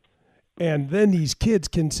golf. And then these kids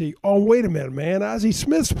can see, oh, wait a minute, man, Ozzie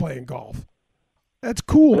Smith's playing golf. That's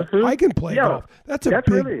cool. Mm-hmm. I can play golf. That's big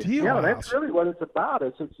really, deal. Yeah, that's really what it's about.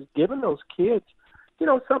 It's giving those kids,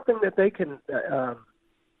 something that they can,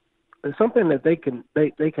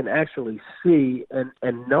 they can actually see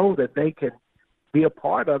and know that they can be a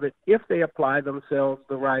part of it if they apply themselves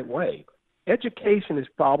the right way. Education is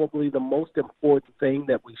probably the most important thing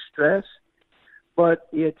that we stress, but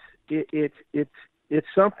it's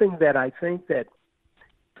something that I think that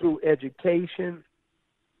through education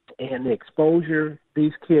and exposure,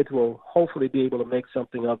 these kids will hopefully be able to make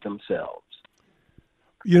something of themselves.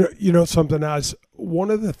 You know something, Oz,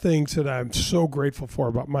 one of the things that I'm so grateful for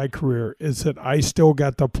about my career is that I still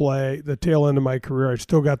got to play the tail end of my career. I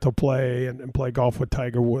still got to play and play golf with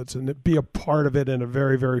Tiger Woods and be a part of it in a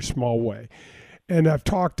very, very small way. And I've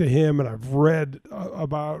talked to him and I've read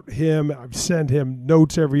about him. I've sent him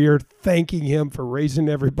notes every year thanking him for raising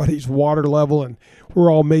everybody's water level, and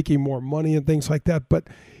we're all making more money and things like that. But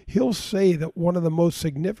he'll say that one of the most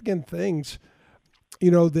significant things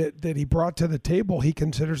that he brought to the table, he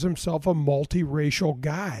considers himself a multiracial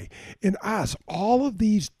guy. And Oz, all of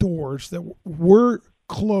these doors that were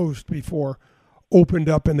closed before opened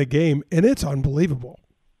up in the game, and it's unbelievable.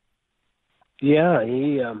 Yeah,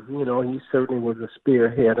 he certainly was a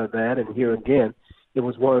spearhead of that. And here again, it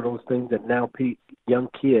was one of those things that now young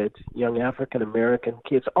kids, young African-American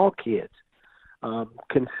kids, all kids,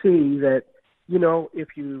 can see that, if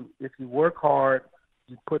you work hard,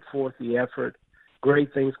 you put forth the effort,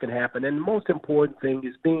 great things can happen. And the most important thing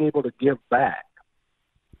is being able to give back.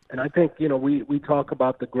 And I think, we talk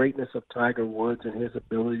about the greatness of Tiger Woods and his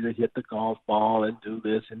ability to hit the golf ball and do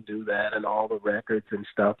this and do that and all the records and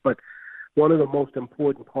stuff. But one of the most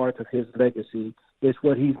important parts of his legacy is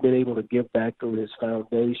what he's been able to give back through his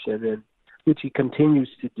foundation, and which he continues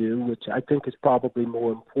to do, which I think is probably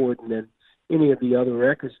more important than any of the other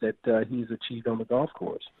records that he's achieved on the golf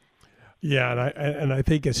course. Yeah, and I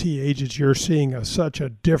think as he ages, you're seeing such a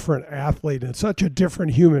different athlete and such a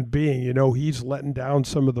different human being. He's letting down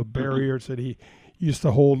some of the barriers that he used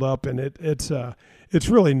to hold up, and it's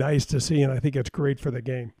really nice to see, and I think it's great for the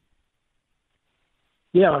game.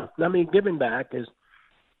 Yeah, I mean, giving back is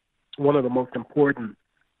one of the most important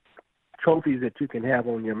trophies that you can have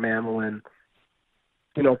on your mantle, and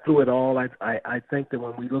through it all, I think that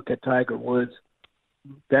when we look at Tiger Woods,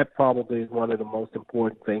 that probably is one of the most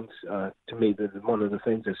important things to me. That one of the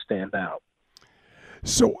things that stand out.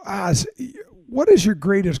 So, Oz, what is your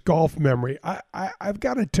greatest golf memory? I've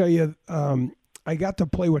got to tell you, I got to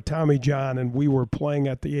play with Tommy John, and we were playing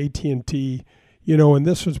at the AT&T, and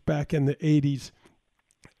this was back in the 80s.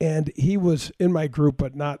 And he was in my group,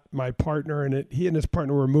 but not my partner. And he and his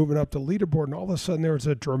partner were moving up the leaderboard, and all of a sudden there was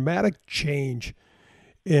a dramatic change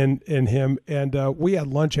in him. And we had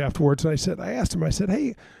lunch afterwards, and I asked him,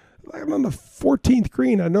 hey, I'm on the 14th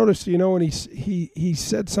green. I noticed, and he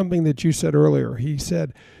said something that you said earlier. He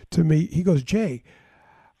said to me, he goes, Jay,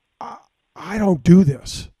 I don't do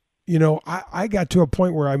this. I got to a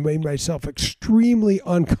point where I made myself extremely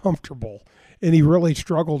uncomfortable. And he really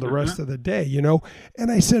struggled the rest of the day,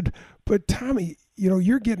 And I said, but Tommy,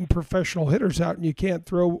 you're getting professional hitters out and you can't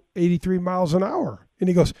throw 83 miles an hour. And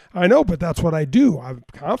he goes, I know, but that's what I do. I'm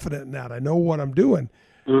confident in that. I know what I'm doing.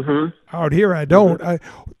 Mm-hmm. Out here, I don't.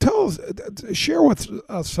 Share with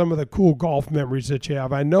us some of the cool golf memories that you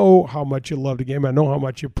have. I know how much you love the game. I know how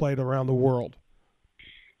much you played around the world.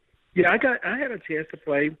 Yeah, I had a chance to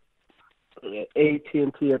play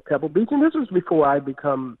AT&T at Pebble Beach, and this was before I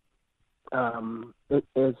become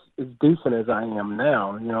as decent as I am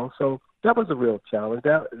now, so that was a real challenge.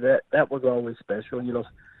 That was always special,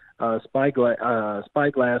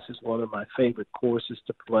 Spyglass is one of my favorite courses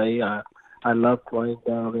to play. I love playing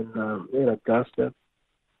down in Augusta,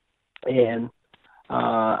 and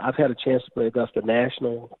I've had a chance to play Augusta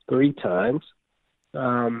National 3 times,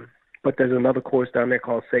 but there's another course down there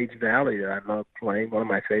called Sage Valley that I love playing, one of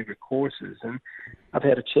my favorite courses, and I've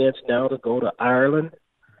had a chance now to go to Ireland,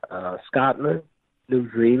 Scotland,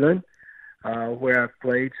 New Zealand, where I've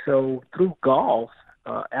played. So through golf,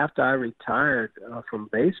 after I retired from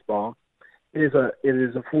baseball, it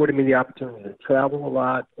is affording me the opportunity to travel a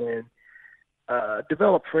lot and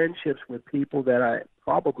develop friendships with people that I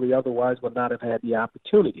probably otherwise would not have had the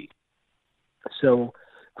opportunity. So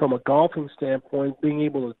from a golfing standpoint, being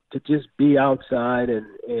able to just be outside and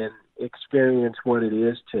experience what it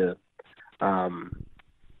is to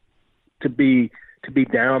be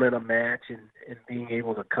down in a match and being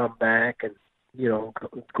able to come back and,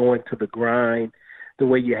 going to the grind the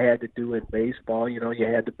way you had to do in baseball. You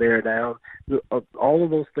had to bear down. All of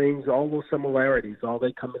those things, all those similarities, all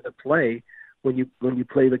they come into play when you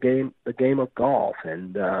play the game of golf.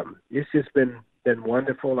 And it's just been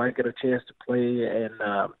wonderful. I get a chance to play in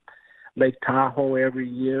Lake Tahoe every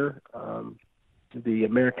year, the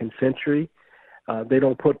American Century. They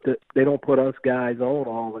don't put us guys on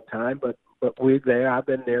all the time, but we're there. I've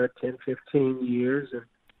been there 10, 15 years, and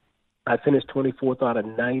I finished 24th out of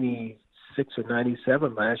 96 or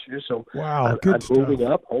 97 last year. So wow, I'm moving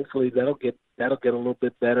up. Hopefully that'll get a little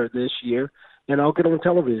bit better this year, and I'll get on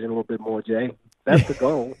television a little bit more, Jay. That's the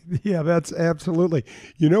goal. Yeah, that's absolutely.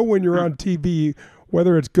 When you're on TV,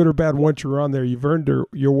 whether it's good or bad, once you're on there, you've earned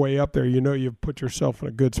your way up there. You've put yourself in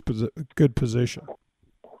a good position.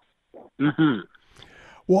 Mm-hmm.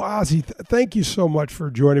 Well, Ozzie, thank you so much for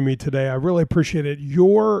joining me today. I really appreciate it.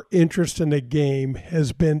 Your interest in the game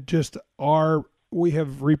has been we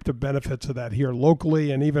have reaped the benefits of that here locally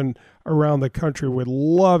and even around the country. We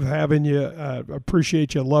love having you.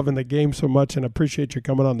 Appreciate you loving the game so much, and appreciate you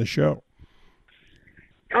coming on the show.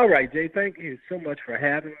 All right, Jay. Thank you so much for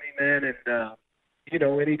having me, man. And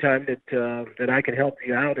anytime that I can help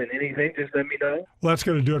you out in anything, just let me know. Well, that's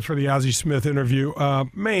going to do it for the Ozzie Smith interview.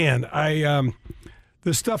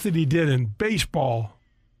 The stuff that he did in baseball,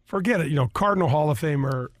 forget it. Cardinal Hall of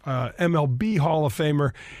Famer, MLB Hall of Famer,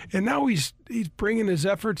 and now he's bringing his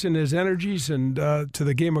efforts and his energies and to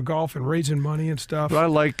the game of golf and raising money and stuff. But I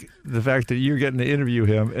like the fact that you're getting to interview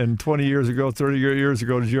him. And 20 years ago, 30 years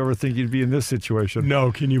ago, did you ever think you'd be in this situation?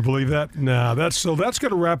 No, can you believe that? No, that's going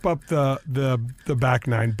to wrap up the back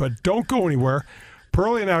nine. But don't go anywhere.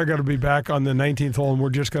 Pearlie and I are going to be back on the 19th hole, and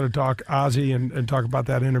we're just going to talk Ozzie and talk about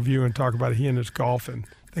that interview and talk about he and his golf and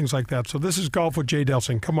things like that. So this is Golf with Jay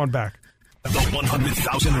Delsing. Come on back. The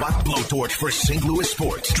 100,000-watt blowtorch for St. Louis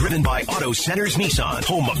sports, driven by Auto Centers Nissan,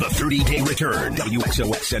 home of the 30-day return.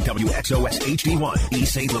 WXOX and WXOX HD1,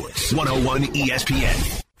 East St. Louis, 101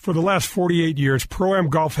 ESPN. For the last 48 years, Pro-Am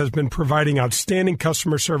Golf has been providing outstanding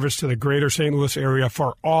customer service to the greater St. Louis area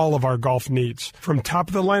for all of our golf needs. From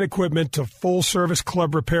top-of-the-line equipment to full-service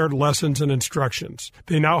club repair lessons and instructions.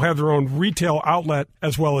 They now have their own retail outlet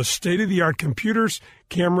as well as state-of-the-art computers,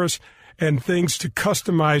 cameras, and things to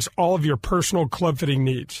customize all of your personal club fitting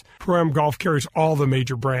needs. Pro-Am Golf carries all the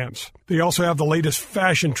major brands. They also have the latest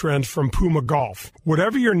fashion trends from Puma Golf.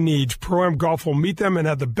 Whatever your needs, Pro-Am Golf will meet them and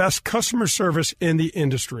have the best customer service in the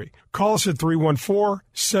industry. Call us at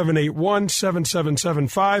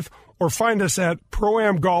 314-781-7775 or find us at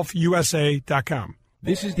proamgolfusa.com.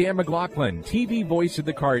 This is Dan McLaughlin, TV voice of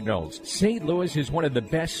the Cardinals. St. Louis is one of the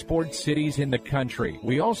best sports cities in the country.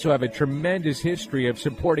 We also have a tremendous history of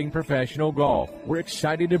supporting professional golf. We're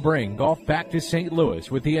excited to bring golf back to St. Louis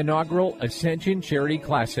with the inaugural Ascension Charity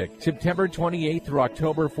Classic, September 28th through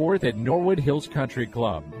October 4th at Norwood Hills Country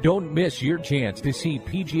Club. Don't miss your chance to see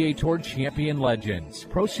PGA Tour champion legends.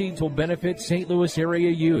 Proceeds will benefit St. Louis area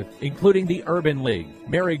youth, including the Urban League,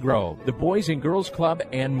 Marygrove, the Boys and Girls Club,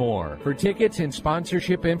 and more. For tickets and sponsorship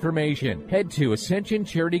information, head to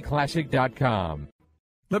AscensionCharityClassic.com.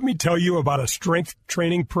 Let me tell you about a strength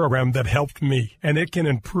training program that helped me, and it can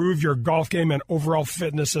improve your golf game and overall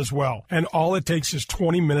fitness as well. And all it takes is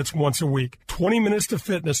 20 minutes once a week. 20 Minutes to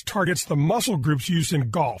Fitness targets the muscle groups used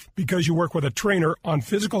in golf. Because you work with a trainer on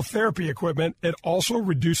physical therapy equipment, it also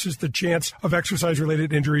reduces the chance of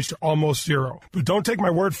exercise-related injuries to almost zero. But don't take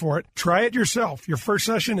my word for it. Try it yourself. Your first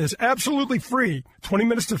session is absolutely free. 20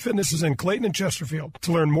 Minutes to Fitness is in Clayton and Chesterfield.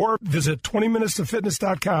 To learn more, visit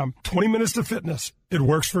 20minutestofitness.com. 20 Minutes to Fitness. It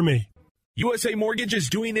works for me. USA Mortgage is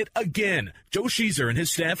doing it again. Joe Sheezer and his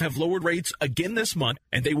staff have lowered rates again this month,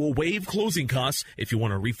 and they will waive closing costs if you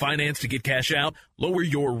want to refinance to get cash out, lower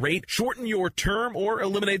your rate, shorten your term, or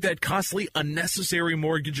eliminate that costly, unnecessary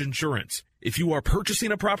mortgage insurance. If you are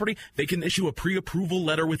purchasing a property, they can issue a pre-approval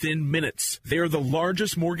letter within minutes. They are the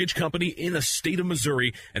largest mortgage company in the state of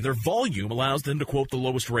Missouri, and their volume allows them to quote the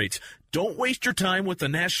lowest rates. Don't waste your time with the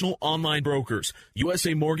national online brokers.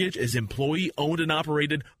 USA Mortgage is employee-owned and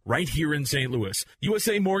operated right here in St. Louis.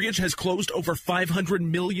 USA Mortgage has closed over $500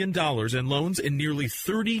 million in loans in nearly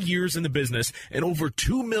 30 years in the business and over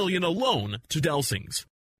 $2 million alone to Delsing's.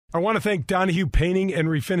 I want to thank Donahue Painting and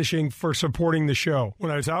Refinishing for supporting the show.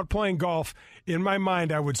 When I was out playing golf, in my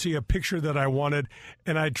mind, I would see a picture that I wanted,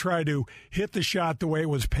 and I'd try to hit the shot the way it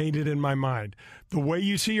was painted in my mind. The way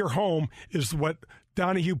you see your home is what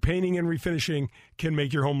Donahue Painting and Refinishing can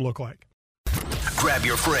make your home look like. Grab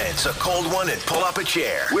your friends, a cold one, and pull up a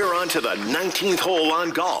chair. We're on to the 19th hole on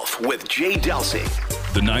golf with Jay Delsing.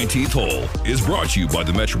 The 19th hole is brought to you by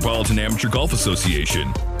the Metropolitan Amateur Golf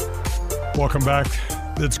Association. Welcome back.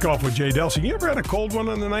 It's Golf with Jay Delsing. You ever had a cold one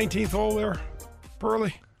on the 19th hole there,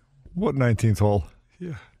 Pearly? What 19th hole?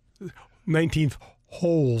 Yeah, 19th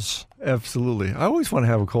holes. Absolutely. I always want to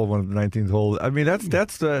have a cold one at the 19th hole. I mean,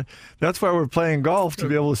 that's why we're playing golf, to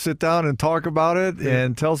be able to sit down and talk about it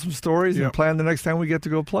and tell some stories and plan the next time we get to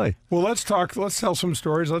go play. Well, let's tell some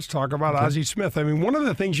stories. Let's talk about Ozzie Smith. I mean, one of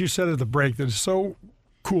the things you said at the break that is so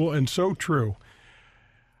cool and so true.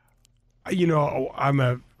 You know, I'm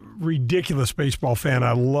a ridiculous baseball fan.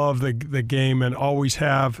 I love the game and always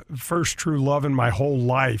have. First true love in my whole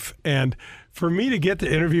life. And for me to get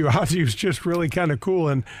to interview Ozzie was just really kind of cool.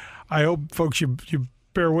 And I hope, folks, you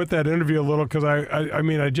bear with that interview a little, because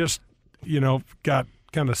I just, got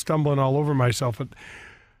kind of stumbling all over myself. But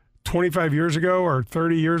 25 years ago or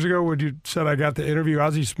 30 years ago, when you said I got to interview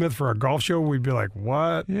Ozzie Smith for a golf show, we'd be like,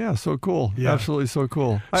 what? Yeah, so cool. Yeah. Absolutely so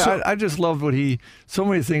cool. I just loved so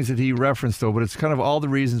many things that he referenced, though, but it's kind of all the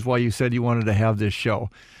reasons why you said you wanted to have this show.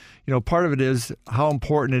 Part of it is how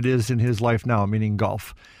important it is in his life now, meaning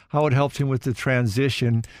golf, how it helped him with the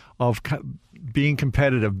transition of being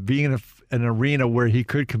competitive, being in an arena where he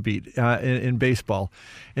could compete in baseball.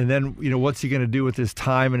 And then, what's he going to do with his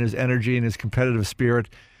time and his energy and his competitive spirit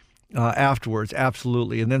afterwards?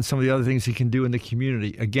 Absolutely. And then some of the other things he can do in the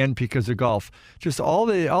community, again, because of golf. Just all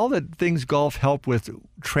the things golf help with,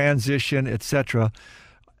 transition, etc.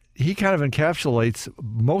 He kind of encapsulates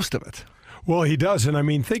most of it. Well, he does. And I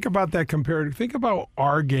mean, think about that think about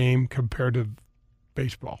our game compared to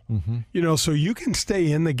baseball. Mm-hmm. So you can stay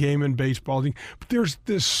in the game in baseball, but there's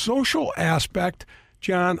this social aspect,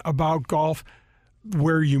 John, about golf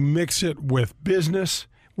where you mix it with business,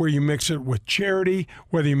 where you mix it with charity,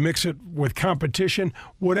 whether you mix it with competition,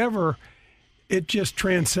 whatever, it just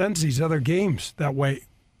transcends these other games that way.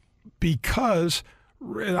 Because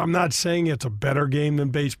I'm not saying it's a better game than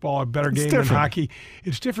baseball, a better game than hockey.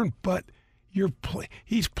 It's different, but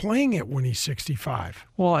he's playing it when he's 65.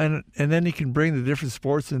 Well, and then he can bring the different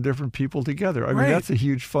sports and different people together. I mean, that's a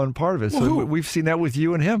huge fun part of it. Well, so we've seen that with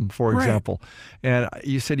you and him, for example. And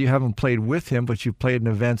you said you haven't played with him, but you played in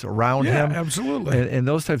events around him. Yeah, absolutely. And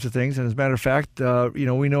those types of things. And as a matter of fact,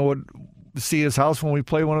 we know see his house when we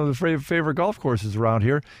play one of the favorite golf courses around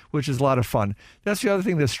here, which is a lot of fun. That's the other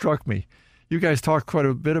thing that struck me. You guys talked quite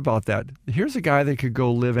a bit about that. Here's a guy that could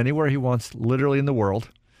go live anywhere he wants, literally in the world,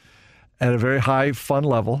 at a very high fun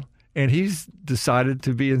level, and he's decided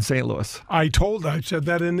to be in St. Louis. I said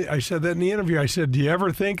that in the interview. I said, do you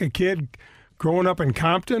ever think a kid growing up in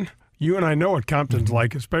Compton, you and I know what Compton's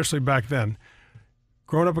like, especially back then,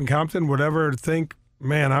 growing up in Compton would ever think,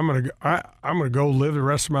 man, I'm gonna go live the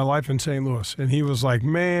rest of my life in St. Louis? And he was like,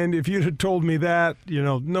 man, if you'd have told me that,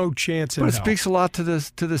 no chance in hell. But it speaks a lot to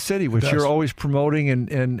the city, which you're always promoting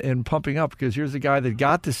and pumping up, because here's a guy that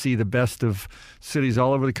got to see the best of cities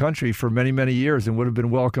all over the country for many, many years and would have been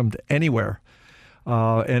welcomed anywhere.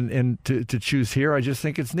 And to choose here, I just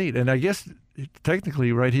think it's neat. And I guess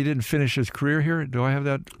technically, right, he didn't finish his career here. Do I have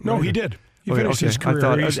that? No, right? He did. He finished his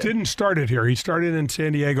career. He didn't start it here. He started in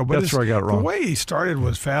San Diego. But that's where I got it wrong. The way he started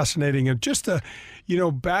was fascinating. And just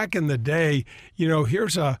back in the day,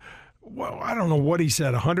 here's I don't know what he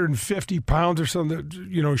said, 150 pounds or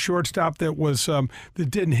something, shortstop that was that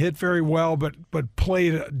didn't hit very well, but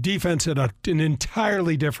played defense at an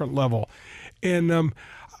entirely different level. And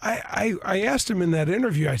I asked him in that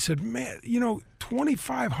interview, I said, man,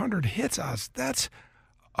 2,500 hits, that's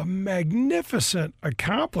a magnificent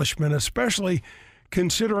accomplishment, especially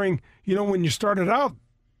considering, when you started out,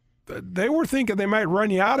 they were thinking they might run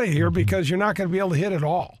you out of here because you're not going to be able to hit at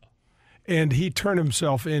all. And he turned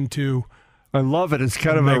himself into I love it. It's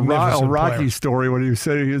kind of a Rocky story when he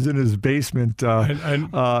said he was in his basement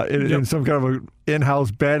in some kind of an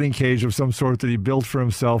in-house batting cage of some sort that he built for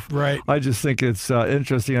himself. Right. I just think it's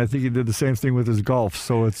interesting. I think he did the same thing with his golf.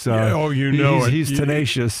 So it's he's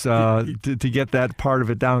tenacious to get that part of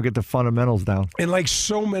it down, get the fundamentals down. And like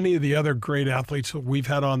so many of the other great athletes that we've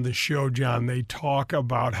had on the show, John, they talk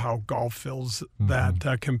about how golf fills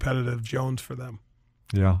that competitive zones for them.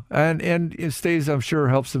 Yeah, and it stays, I'm sure,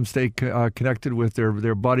 helps them stay connected with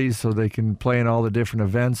their buddies so they can play in all the different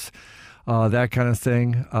events, that kind of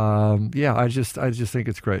thing. I just think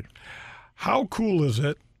it's great. How cool is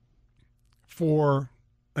it for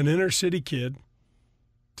an inner city kid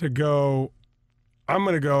to go, I'm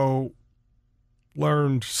going to go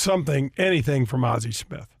learn something, anything from Ozzie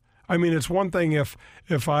Smith. I mean, it's one thing if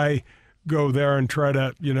I go there and try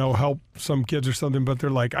to, help some kids or something, but they're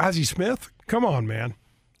like, Ozzie Smith? Come on, man.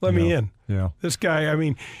 Let me in. Yeah. This guy, I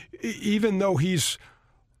mean, even though he's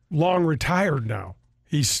long retired now,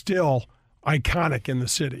 he's still iconic in the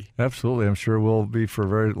city. Absolutely. I'm sure will be for a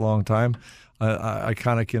very long time.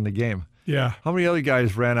 Iconic in the game. Yeah. How many other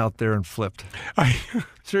guys ran out there and flipped?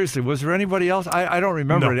 Seriously, was there anybody else? I don't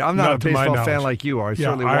remember. No, I'm not a to my baseball knowledge. fan like you are. I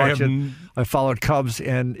certainly I watch it. I followed Cubs,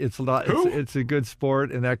 and it's a good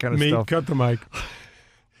sport and that kind of stuff. Cut the mic.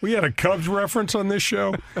 We had a Cubs reference on this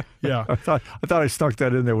show. Yeah. I thought I stuck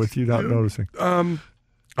that in there with you not noticing.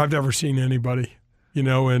 I've never seen anybody,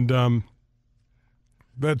 and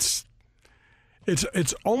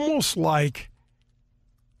it's almost like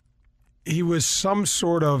he was some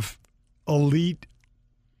sort of elite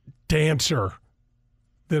dancer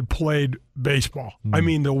that played baseball. I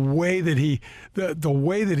mean, the way that he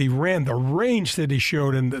ran, the range that he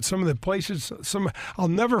showed, and some of the places. I'll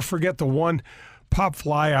never forget the one pop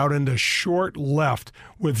fly out into short left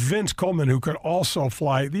with Vince Coleman, who could also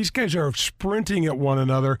fly. These guys are sprinting at one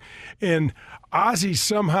another, and Ozzie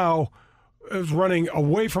somehow is running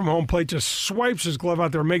away from home plate, just swipes his glove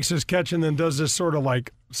out there, makes his catch, and then does this sort of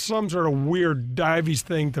like some sort of weird divey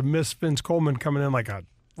thing to miss Vince Coleman coming in like a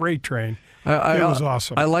freight train. It was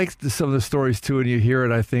awesome. I like some of the stories too, and you hear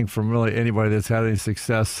it, I think, from really anybody that's had any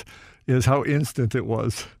success, is how instant it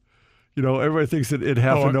was. Everybody thinks that it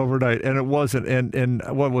happened overnight, and it wasn't. And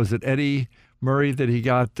what was it, Eddie Murray, that he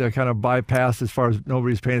got kind of bypassed as far as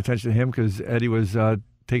nobody's paying attention to him because Eddie was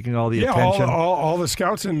taking all the attention. All the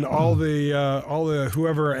scouts and all the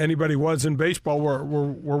whoever anybody was in baseball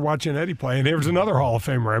were watching Eddie play, and here's another Hall of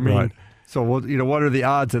Famer. I mean. Right. So, what are the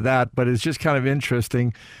odds of that? But it's just kind of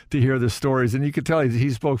interesting to hear the stories. And you could tell he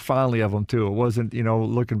spoke fondly of them, too. It wasn't,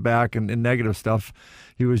 looking back and negative stuff.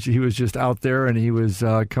 He was just out there, and he was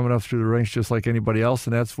coming up through the ranks just like anybody else.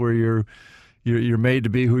 And that's where you're made to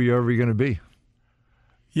be who you're ever going to be.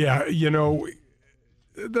 Yeah,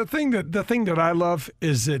 the thing that I love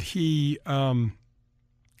is that he, the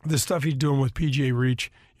stuff he's doing with PGA Reach,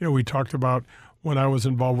 we talked about when I was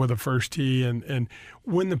involved with the First Tee, and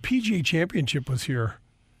when the PGA Championship was here,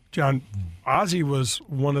 John, Ozzie was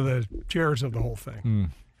one of the chairs of the whole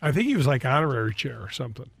thing. I think he was like honorary chair or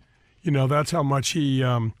something. That's how much he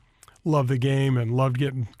loved the game and loved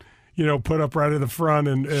getting, put up right at the front.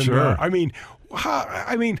 And sure.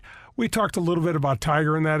 We talked a little bit about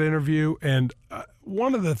Tiger in that interview, and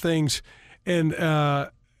one of the things, and I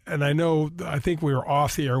think we were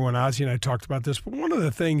off the air when Ozzie and I talked about this, but one of the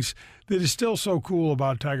things that is still so cool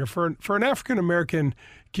about Tiger, for an African-American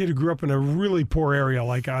kid who grew up in a really poor area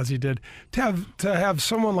like Ozzie did, to have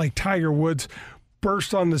someone like Tiger Woods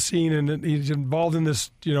burst on the scene, and he's involved in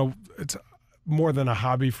this, it's more than a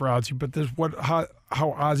hobby for Ozzie, but how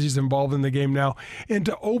Ozzie's involved in the game now, and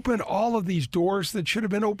to open all of these doors that should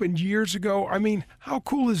have been opened years ago. I mean, how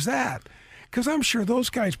cool is that? Because I'm sure those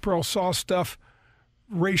guys, Pearl, saw stuff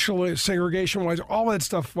racial segregation-wise, all that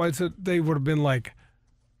stuff-wise, that they would have been like,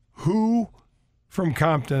 who from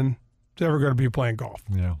Compton is ever going to be playing golf?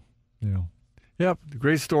 Yeah. Yep,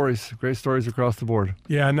 great stories across the board.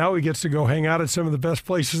 Yeah, now he gets to go hang out at some of the best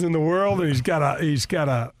places in the world, and he's got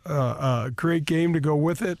a great game to go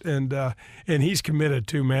with it, and he's committed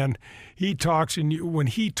too, man. He talks, and when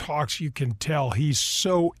he talks, you can tell he's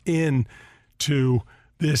so into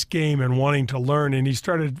this game and wanting to learn. And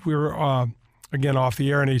we were again off the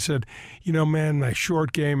air, and he said, man, my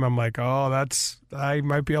short game, I'm like, I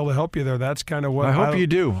might be able to help you there. That's kind of what I hope you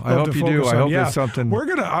do. I hope it's something. We're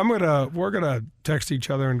gonna text each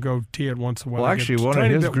other and go tee it once in a while. Well, actually, one of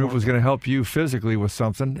his group was going to help you physically with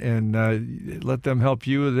something, and let them help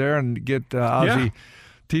you there and get Ozzie. Yeah.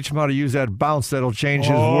 Teach him how to use that bounce. That'll change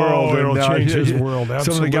his world. It'll change his world. Absolutely.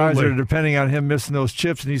 Some of the guys are depending on him missing those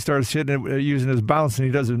chips, and he starts hitting it using his bounce, and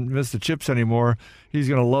he doesn't miss the chips anymore. He's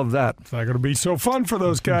going to love that. It's not going to be so fun for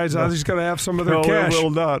those guys. Ozzie's going to have some of their cash. No, it will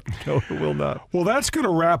not. No, it will not. Well, that's going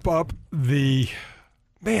to wrap up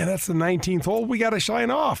that's the 19th hole. We got to sign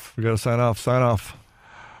off. Sign off.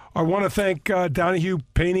 I want to thank Donahue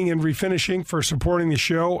Painting and Refinishing for supporting the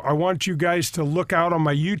show. I want you guys to look out on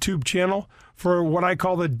my YouTube channel for what I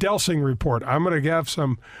call the Delsing Report. I'm going to have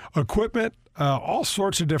some equipment, all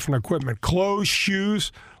sorts of different equipment, clothes,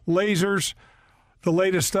 shoes, lasers, the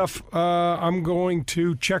latest stuff. I'm going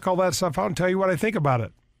to check all that stuff out and tell you what I think about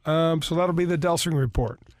it. So that'll be the Delsing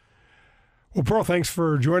Report. Well, Pearl, thanks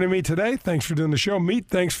for joining me today. Thanks for doing the show. Meat,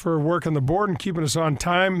 thanks for working the board and keeping us on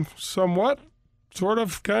time somewhat, sort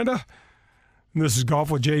of, kind of. And this is Golf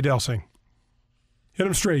with Jay Delsing. Hit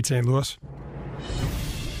 'em straight, St. Louis.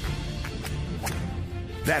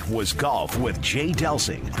 That was Golf with Jay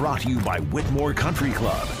Delsing, brought to you by Whitmore Country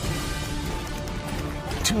Club.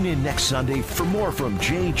 Tune in next Sunday for more from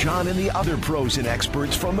Jay, John, and the other pros and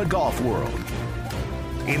experts from the golf world.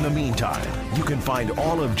 In the meantime, you can find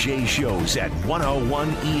all of Jay's shows at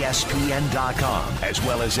 101ESPN.com as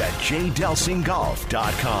well as at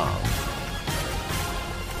jdelsinggolf.com.